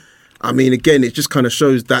Matchroom. I mean, again, it just kind of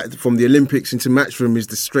shows that from the Olympics into Matchroom is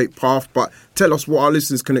the straight path. But tell us what our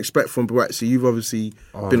listeners can expect from Buatsi. You've obviously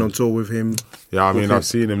been on tour with him. Yeah, I mean, I've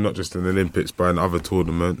seen him not just in the Olympics, but in other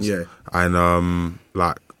tournaments. Yeah. And,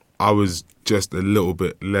 I was just a little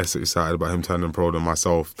bit less excited about him turning pro than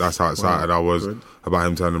myself. That's how excited I was about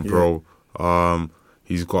him turning pro.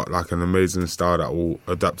 He's got an amazing style that will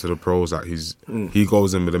adapt to the pros. He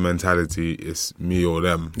goes in with the mentality, it's me or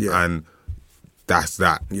them. Yeah. And that's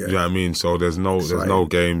that. Yeah. You know what I mean? So there's no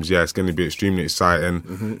games. Yeah, it's going to be extremely exciting.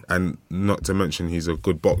 Mm-hmm. And not to mention, he's a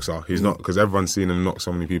good boxer. He's not, because everyone's seen him knock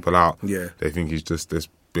so many people out. Yeah. They think he's just this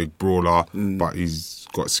big brawler, but he's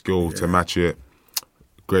got skill to match it.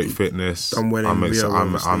 Great fitness. Done well in Rio,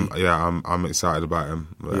 obviously. I'm excited about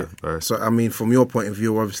him. Yeah. So, I mean, from your point of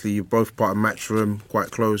view, obviously, you're both part of Matchroom,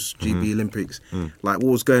 quite close, GB Olympics. Like, what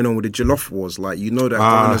was going on with the Jollof Wars? Like, you know that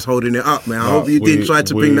Ghana's holding it up, man. I hope you didn't try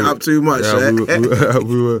to bring that up too much. Yeah,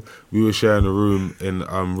 we were sharing a room in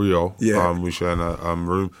Rio. Yeah. We were sharing a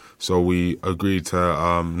room. So we agreed to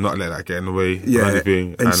not let that get in the way Yeah. or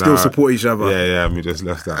anything. And still support each other. Yeah, and we just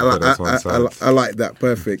left that. I like that.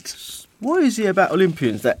 Perfect. What is it about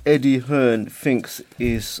Olympians that Eddie Hearn thinks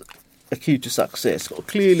is a key to success?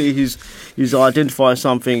 Clearly, he's identified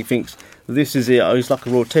something. He thinks this is it. It's like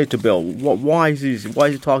a rotator belt. Why is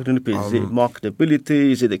he targeting Olympians? Is it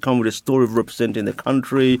marketability? Is it they come with a story of representing the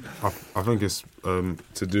country? I think it's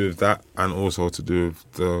to do with that, and also to do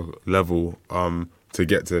with the level to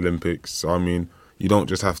get to the Olympics. So I mean, you don't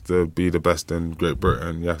just have to be the best in Great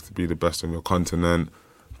Britain. You have to be the best on your continent.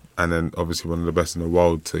 And then obviously one of the best in the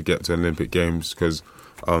world to get to Olympic Games, because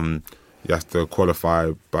you have to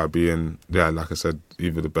qualify by being, like I said,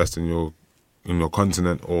 either the best in your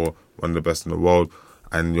continent or one of the best in the world,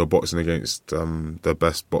 and you're boxing against the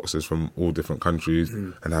best boxers from all different countries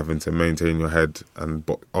and having to maintain your head and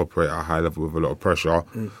operate at a high level with a lot of pressure.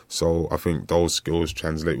 So I think those skills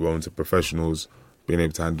translate well into professionals, being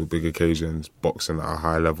able to handle big occasions, boxing at a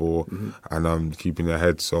high level, and keeping your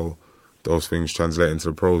head. So those things translate into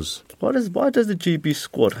the pros. Why does the GB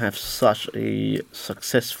squad have such a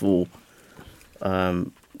successful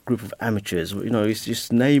group of amateurs? You know, it's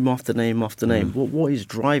just name after name after name. What is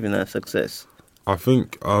driving that success? I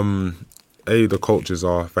think the coaches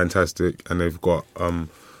are fantastic and they've got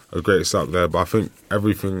a great setup there. But I think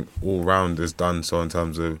everything all round is done. So in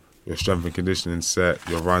terms of your strength and conditioning set,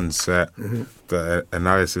 your run set, the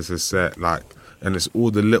analysis is set, and it's all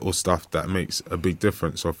the little stuff that makes a big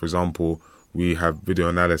difference. So, for example, we have video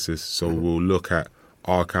analysis, so we'll look at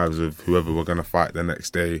archives of whoever we're going to fight the next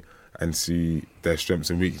day and see their strengths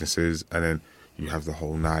and weaknesses, and then you have the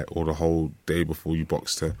whole night or the whole day before you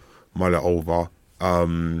box to mull it over.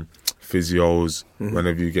 Physios,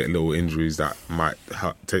 whenever you get little injuries that might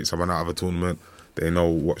take someone out of a tournament, they know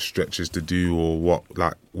what stretches to do or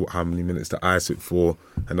how many minutes to ice it for,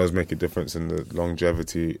 and those make a difference in the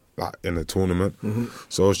longevity in the tournament.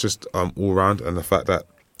 So it's just all round, and the fact that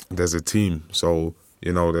there's a team. So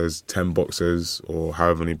there's 10 boxers or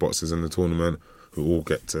however many boxers in the tournament who all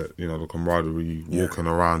get to the camaraderie, walking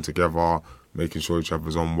around together, making sure each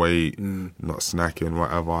other's on weight, not snacking,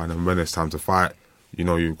 whatever. And then when it's time to fight,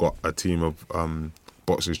 you've got a team of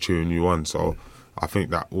boxers cheering you on. So I think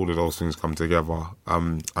that all of those things come together.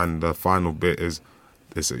 And the final bit is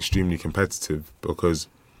it's extremely competitive, because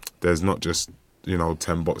there's not just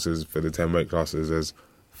 10 boxers for the 10 weight classes. There's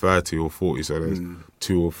 30 or 40, so there's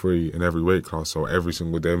 2 or 3 in every weight class. So every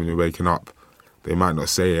single day when you're waking up, they might not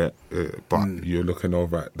say it, but you're looking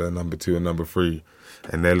over at the number 2 and number 3,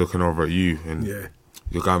 and they're looking over at you, and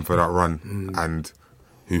you're going for that run. And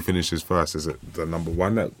who finishes first? Is it the number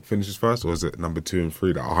 1 that finishes first, or is it number 2 and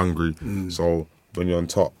 3 that are hungry? So when you're on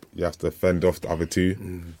top, you have to fend off the other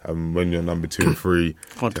 2, and when you're number 2 and 3, you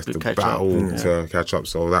have to battle to catch up.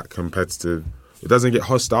 So that competitive, it doesn't get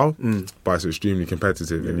hostile, but it's extremely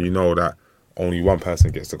competitive, and you know that only one person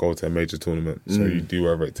gets to go to a major tournament, so you do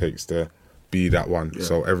whatever it takes to be that one.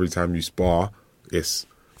 So every time you spar,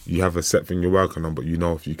 you have a set thing you're working on, but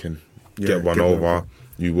if you can get one over,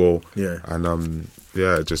 you will. And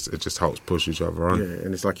it just helps push each other on.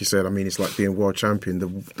 And it's like you said, I mean, it's like being world champion.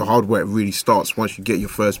 The hard work really starts once you get your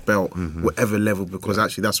first belt, whatever level, because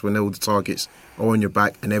actually that's when all the targets are on your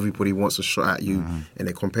back and everybody wants a shot at you, and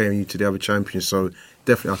they're comparing you to the other champions. So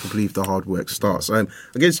definitely, I can believe the hard work starts. I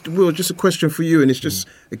guess, Will, just a question for you, and it's just,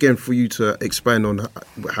 again, for you to expand on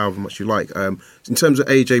however much you like. In terms of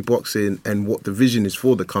AJ Boxing and what the vision is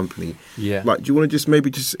for the company, do you want to just maybe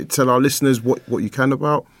just tell our listeners what you can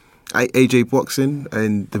about AJ Boxing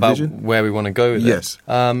and the vision? Where we want to go with it? Yes.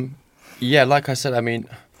 Like I said, I mean,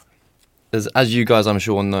 as you guys I'm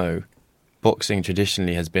sure know, boxing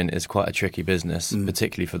traditionally is quite a tricky business,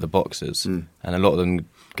 particularly for the boxers, and a lot of them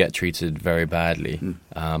get treated very badly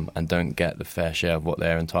and don't get the fair share of what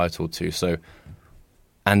they're entitled to. So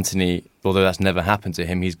Anthony, although that's never happened to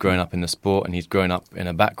him, he's grown up in the sport and he's grown up in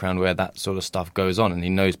a background where that sort of stuff goes on, and he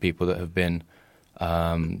knows people that have been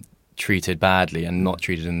treated badly and not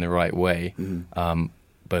treated in the right way,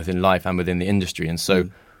 both in life and within the industry. And so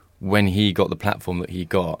when he got the platform that he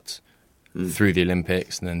got through the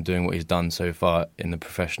Olympics and then doing what he's done so far in the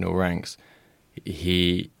professional ranks,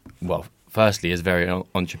 firstly, is a very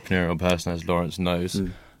entrepreneurial person, as Lawrence knows.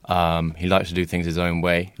 He likes to do things his own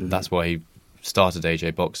way. That's why he started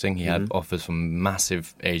AJ Boxing. He had offers from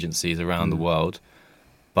massive agencies around the world,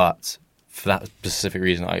 but for that specific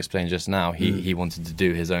reason I explained just now, he wanted to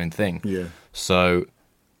do his own thing. Yeah. So,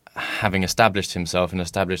 having established himself and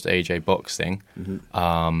established AJ Boxing,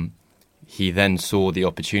 he then saw the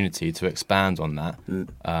opportunity to expand on that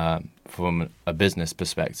from a business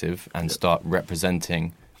perspective and start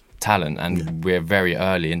representing talent. And we're very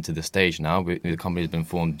early into the stage now. The company's been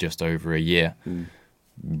formed just over a year.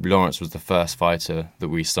 Lawrence was the first fighter that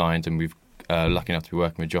we signed, and we've lucky enough to be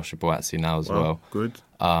working with Joshua Boazzi now as well. Good.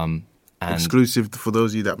 And exclusive for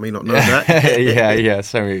those of you that may not know that. yeah,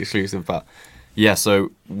 semi-exclusive. But yeah,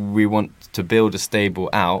 so we want to build a stable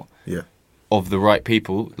out of the right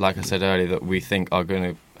people, like I said earlier, that we think are going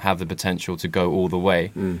to have the potential to go all the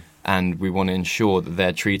way. And we want to ensure that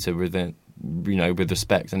they're treated with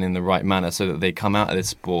respect and in the right manner, so that they come out of this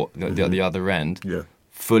sport at the other end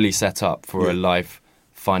fully set up for a life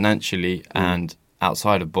financially and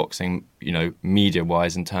outside of boxing,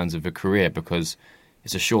 media-wise, in terms of a career, because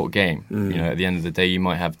it's a short game. At the end of the day, you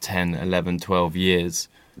might have 10, 11, 12 years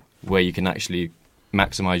where you can actually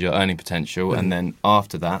maximise your earning potential, and then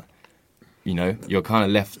after that, you're kind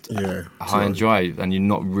of left high and dry, and you're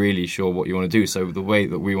not really sure what you want to do. So the way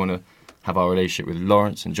that we want to have our relationship with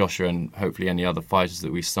Lawrence and Joshua, and hopefully any other fighters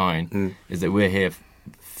that we sign, is that we're here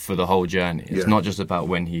for the whole journey. It's not just about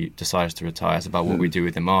when he decides to retire, it's about what we do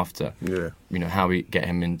with him after. How we get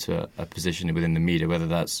him into a position within the media, whether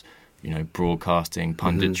that's broadcasting,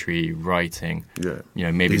 punditry, writing,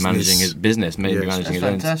 maybe managing his business, maybe managing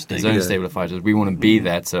his own stable of fighters. We want to be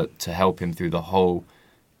there to help him through the whole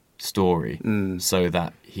story, so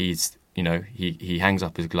that he's he hangs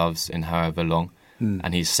up his gloves in however long,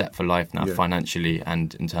 and he's set for life now, financially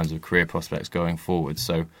and in terms of career prospects going forward.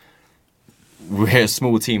 So we're a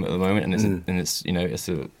small team at the moment, and it's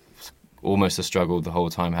almost a struggle the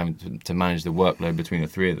whole time having to manage the workload between the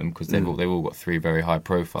three of them, because they've all got three very high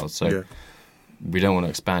profiles. So we don't want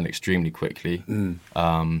to expand extremely quickly.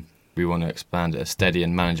 We want to expand at a steady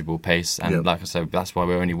and manageable pace. And like I said, that's why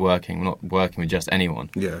we're not working with just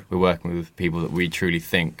anyone. We're working with people that we truly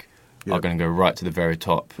think are going to go right to the very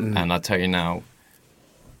top. And I tell you now,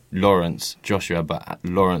 Lawrence, Joshua, but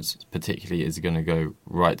Lawrence particularly is going to go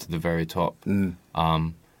right to the very top.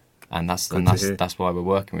 And that's why we're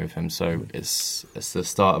working with him. So it's the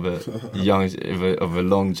start of a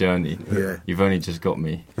long journey. You've only just got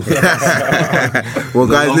me. Well,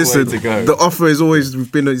 guys, listen. The offer is always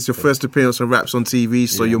it's your first appearance on Raps on TV,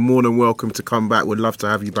 so you're more than welcome to come back. We'd love to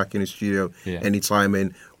have you back in the studio anytime,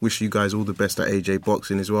 and wish you guys all the best at AJ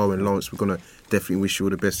Boxing as well. And Lawrence, we're gonna definitely wish you all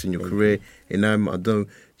the best in your career. And do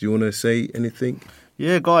you want to say anything?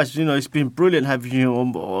 Yeah, guys, it's been brilliant having you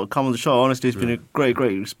come on the show. Honestly, it's been a great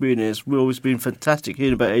experience. It's been fantastic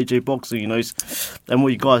hearing about AJ Boxing, and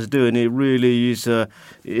what you guys are doing. It really is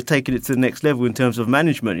taking it to the next level in terms of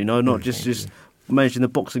management, not just managing the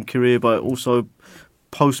boxing career, but also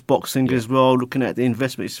post-boxing as well, looking at the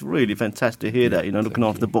investment. It's really fantastic to hear that, looking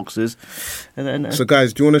after the boxers. So,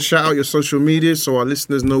 guys, do you want to shout out your social media so our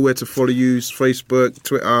listeners know where to follow you? Facebook,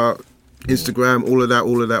 Twitter, Instagram, all of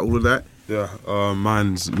that. Yeah,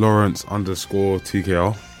 mine's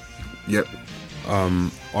Lawrence_TKO. Yep.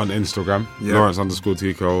 On Instagram,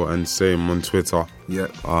 Lawrence_TKO, and same on Twitter.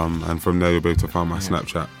 Yep. And from there you'll be able to find my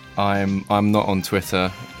Snapchat. I'm not on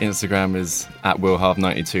Twitter. Instagram is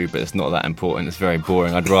 @WillHarve92, but it's not that important. It's very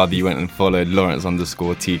boring. I'd rather you went and followed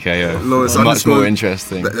Lawrence_TKO. Lawrence much more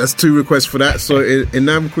interesting. That's 2 requests for that. So,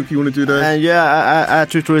 Inam, quick, you want to do that? And our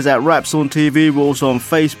Twitter is @Raps on TV. We're also on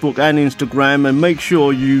Facebook and Instagram. And make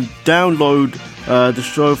sure you download the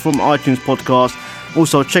show from iTunes Podcast.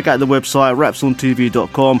 Also, check out the website,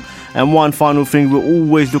 rapsontv.com. And one final thing, we're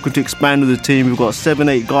always looking to expand with the team. We've got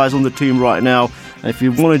 7-8 guys on the team right now. And if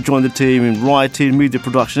you want to join the team in writing, media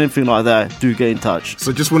production, anything like that, do get in touch.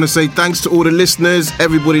 So just want to say thanks to all the listeners,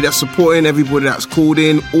 everybody that's supporting, everybody that's called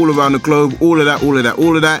in, all around the globe, all of that.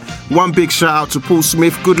 One big shout out to Paul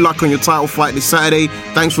Smith. Good luck on your title fight this Saturday.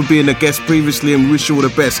 Thanks for being a guest previously, and we wish you all the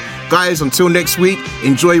best. Guys, until next week,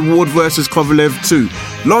 enjoy Ward versus Kovalev 2.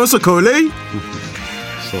 Lawrence Okolie.